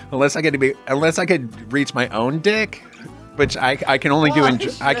 Unless I could reach my own dick, which I can only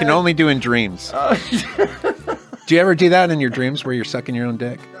do in dreams. Do you ever do that in your dreams where you're sucking your own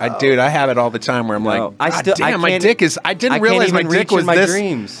dick? Dude, I have it all the time where I'm like, I didn't realize my dick was this.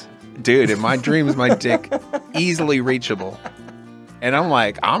 Dreams. Dude, in my dreams, my dick easily reachable, and I'm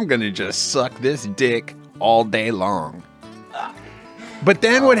like, I'm gonna just suck this dick all day long. But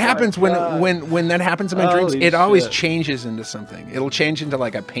then what happens when that happens in my dreams? It always changes into something. It'll change into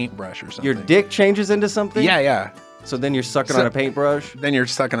like a paintbrush or something. Your dick changes into something? Yeah. So then you're sucking on a paintbrush? Then you're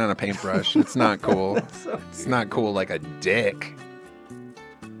sucking on a paintbrush. It's not cool. It's not cool like a dick.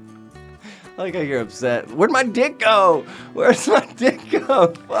 I like how you're upset. Where'd my dick go? Where's my dick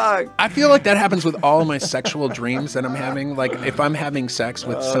go? Fuck. I feel like that happens with all my sexual dreams that I'm having. Like if I'm having sex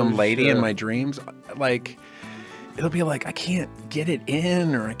with some lady in my dreams, like it'll be like I can't get it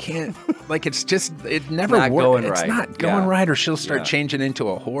in, or I can't. Like it's just it never works. It's not going right, or she'll start changing into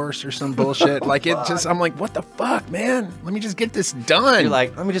a horse or some bullshit. Like it just. I'm like, what the fuck, man? Let me just get this done. You're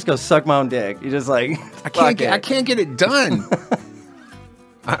like, let me just go suck my own dick. You're just like, I can't get it done.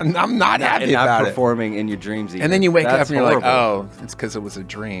 I'm not happy and about not performing in your dreams either. And then you wake up and you're like, oh, it's because it was a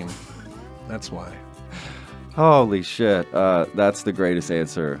dream. That's why. Holy shit. That's the greatest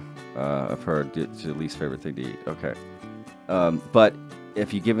answer I've heard to the least favorite thing to eat. Okay. But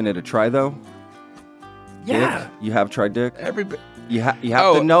if you've given it a try, though? Yeah. Dick, you have tried dick? Everybody. You have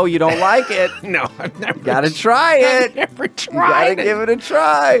to know you don't like it. No, I've never. You gotta try it. I've never tried You gotta give it a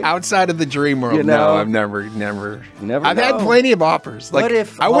try. Outside of the dream world, no, I've never. I've had plenty of offers. Like, what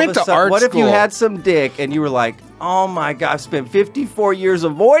if I went to art school? What if you had some dick and you were like, oh my God, I've spent 54 years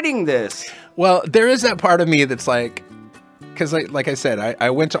avoiding this? Well, there is that part of me that's like, because like I said,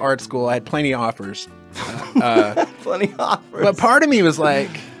 I went to art school. I had plenty of offers. Plenty of offers. But part of me was like,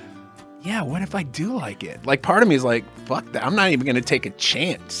 yeah, what if I do like it? Like, part of me is like, fuck that. I'm not even going to take a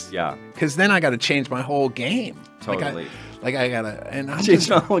chance. Yeah. Because then I got to change my whole game. Totally. I got to, and I'm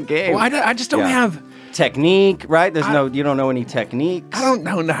change my whole game. Well, I just don't have technique, right? You don't know any techniques. I don't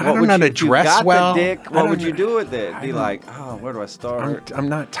know. I don't know how to dress well. The dick, what would you do with it? Be like, oh, where do I start? I'm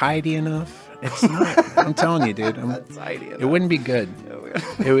not tidy enough. It's not. I'm telling you, dude. Not tidy enough. It wouldn't be good.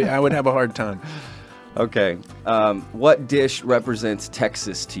 I would have a hard time. Okay. What dish represents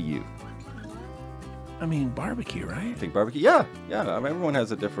Texas to you? I mean, barbecue, right? I think barbecue. Yeah. I mean, everyone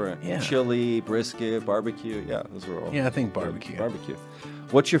has a different chili, brisket, barbecue. Yeah, those are all. Yeah, I think barbecue. Barbecue.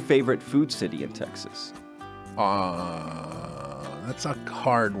 What's your favorite food city in Texas? That's a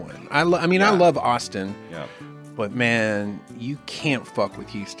hard one. I love Austin. Yeah. But man, you can't fuck with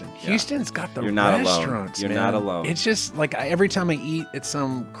Houston. Yeah. Houston's got the restaurants. You're not alone. It's just like every time I eat at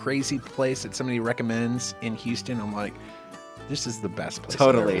some crazy place that somebody recommends in Houston, I'm like, this is the best place.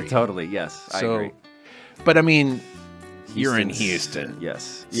 Totally. Yes, I agree. But I mean, you're in Houston.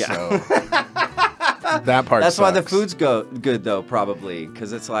 Yes. Yeah. So that part That's sucks. why the food's good, though, probably.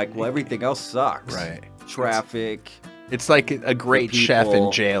 Because it's like, well, everything else sucks. Right. Traffic. It's like a great chef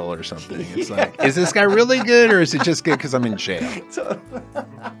in jail or something. It's like, is this guy really good, or is it just good because I'm in jail? Oh,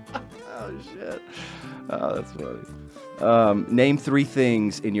 shit. Oh, that's funny. Name 3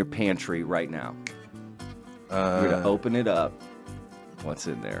 things in your pantry right now. You're going to open it up. What's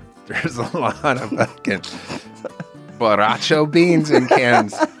in there? There's a lot of fucking borracho beans in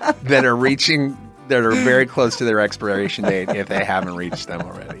cans that are very close to their expiration date if they haven't reached them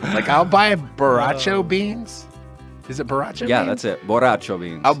already. Like, I'll buy borracho beans. Is it borracho beans? Yeah, that's it. Borracho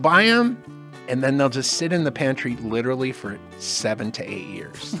beans. I'll buy them, and then they'll just sit in the pantry literally for 7 to 8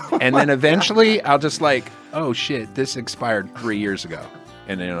 years. And then eventually I'll just like, oh shit, this expired 3 years ago.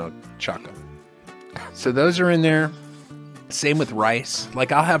 And then I'll chuck them. So those are in there. Same with rice.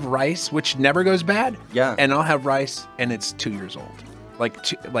 Like, I'll have rice, which never goes bad. Yeah. And I'll have rice, and it's 2 years old. Like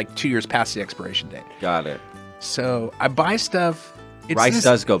 2 years past the expiration date. Got it. So I buy stuff. Rice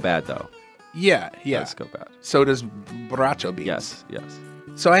does go bad, though. Yeah. It does go bad. So does borracho beans. Yes.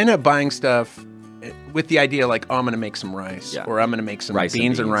 So I end up buying stuff with the idea like, oh, I'm going to make some rice. Yeah. Or I'm going to make some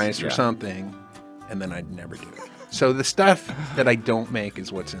beans and rice or something. And then I'd never do it. So the stuff that I don't make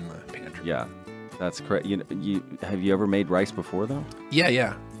is what's in the pantry. Yeah. That's correct. Have you ever made rice before, though?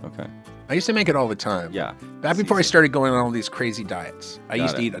 Yeah. Okay. I used to make it all the time. Yeah. Back before I started going on all these crazy diets, I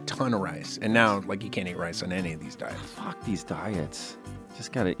used to it. eat a ton of rice. And now, like, you can't eat rice on any of these diets. Fuck these diets.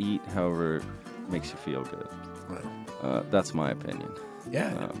 Just got to eat however makes you feel good. Wow. That's my opinion.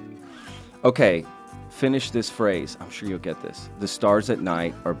 Yeah. Okay, finish this phrase. I'm sure you'll get this. The stars at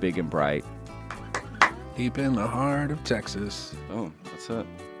night are big and bright. Deep in the heart of Texas. Oh, that's it.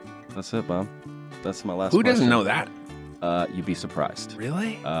 That's it, Bob. That's my last Who question. doesn't know that? You'd be surprised.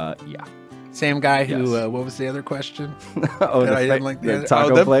 Really? Yeah. Same guy who, Yes. what was the other question? Oh, I didn't like the the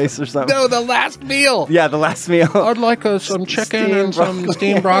taco place or something? No, the last meal. Yeah, the last meal. I'd like some chicken Steamed and some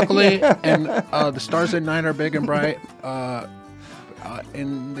steamed broccoli. And the stars at night are big and bright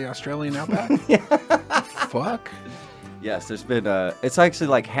in the Australian outback. Fuck. Yes, there's been, it's actually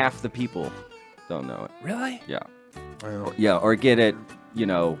like half the people don't know it. Really? Yeah. Well, Yeah, or get it,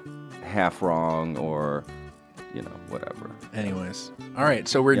 half wrong or, whatever. anyways. All right,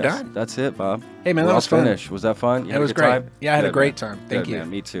 so we're Yes, done. That's it, Bob. Hey, man, We're that all was fun. finished. Was that fun? You had It a was good great. time? Yeah, I had a Good, great man. time. Thank Good, you. Man.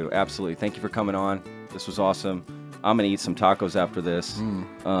 Me too. Absolutely. Thank you for coming on. This was awesome. I'm going to eat some tacos after this.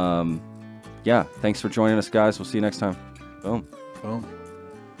 Yeah, thanks for joining us, guys. We'll see you next time. Boom. Boom.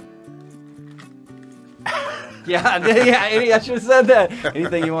 Yeah, I should have said that.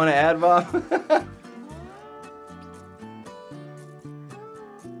 Anything you want to add, Bob?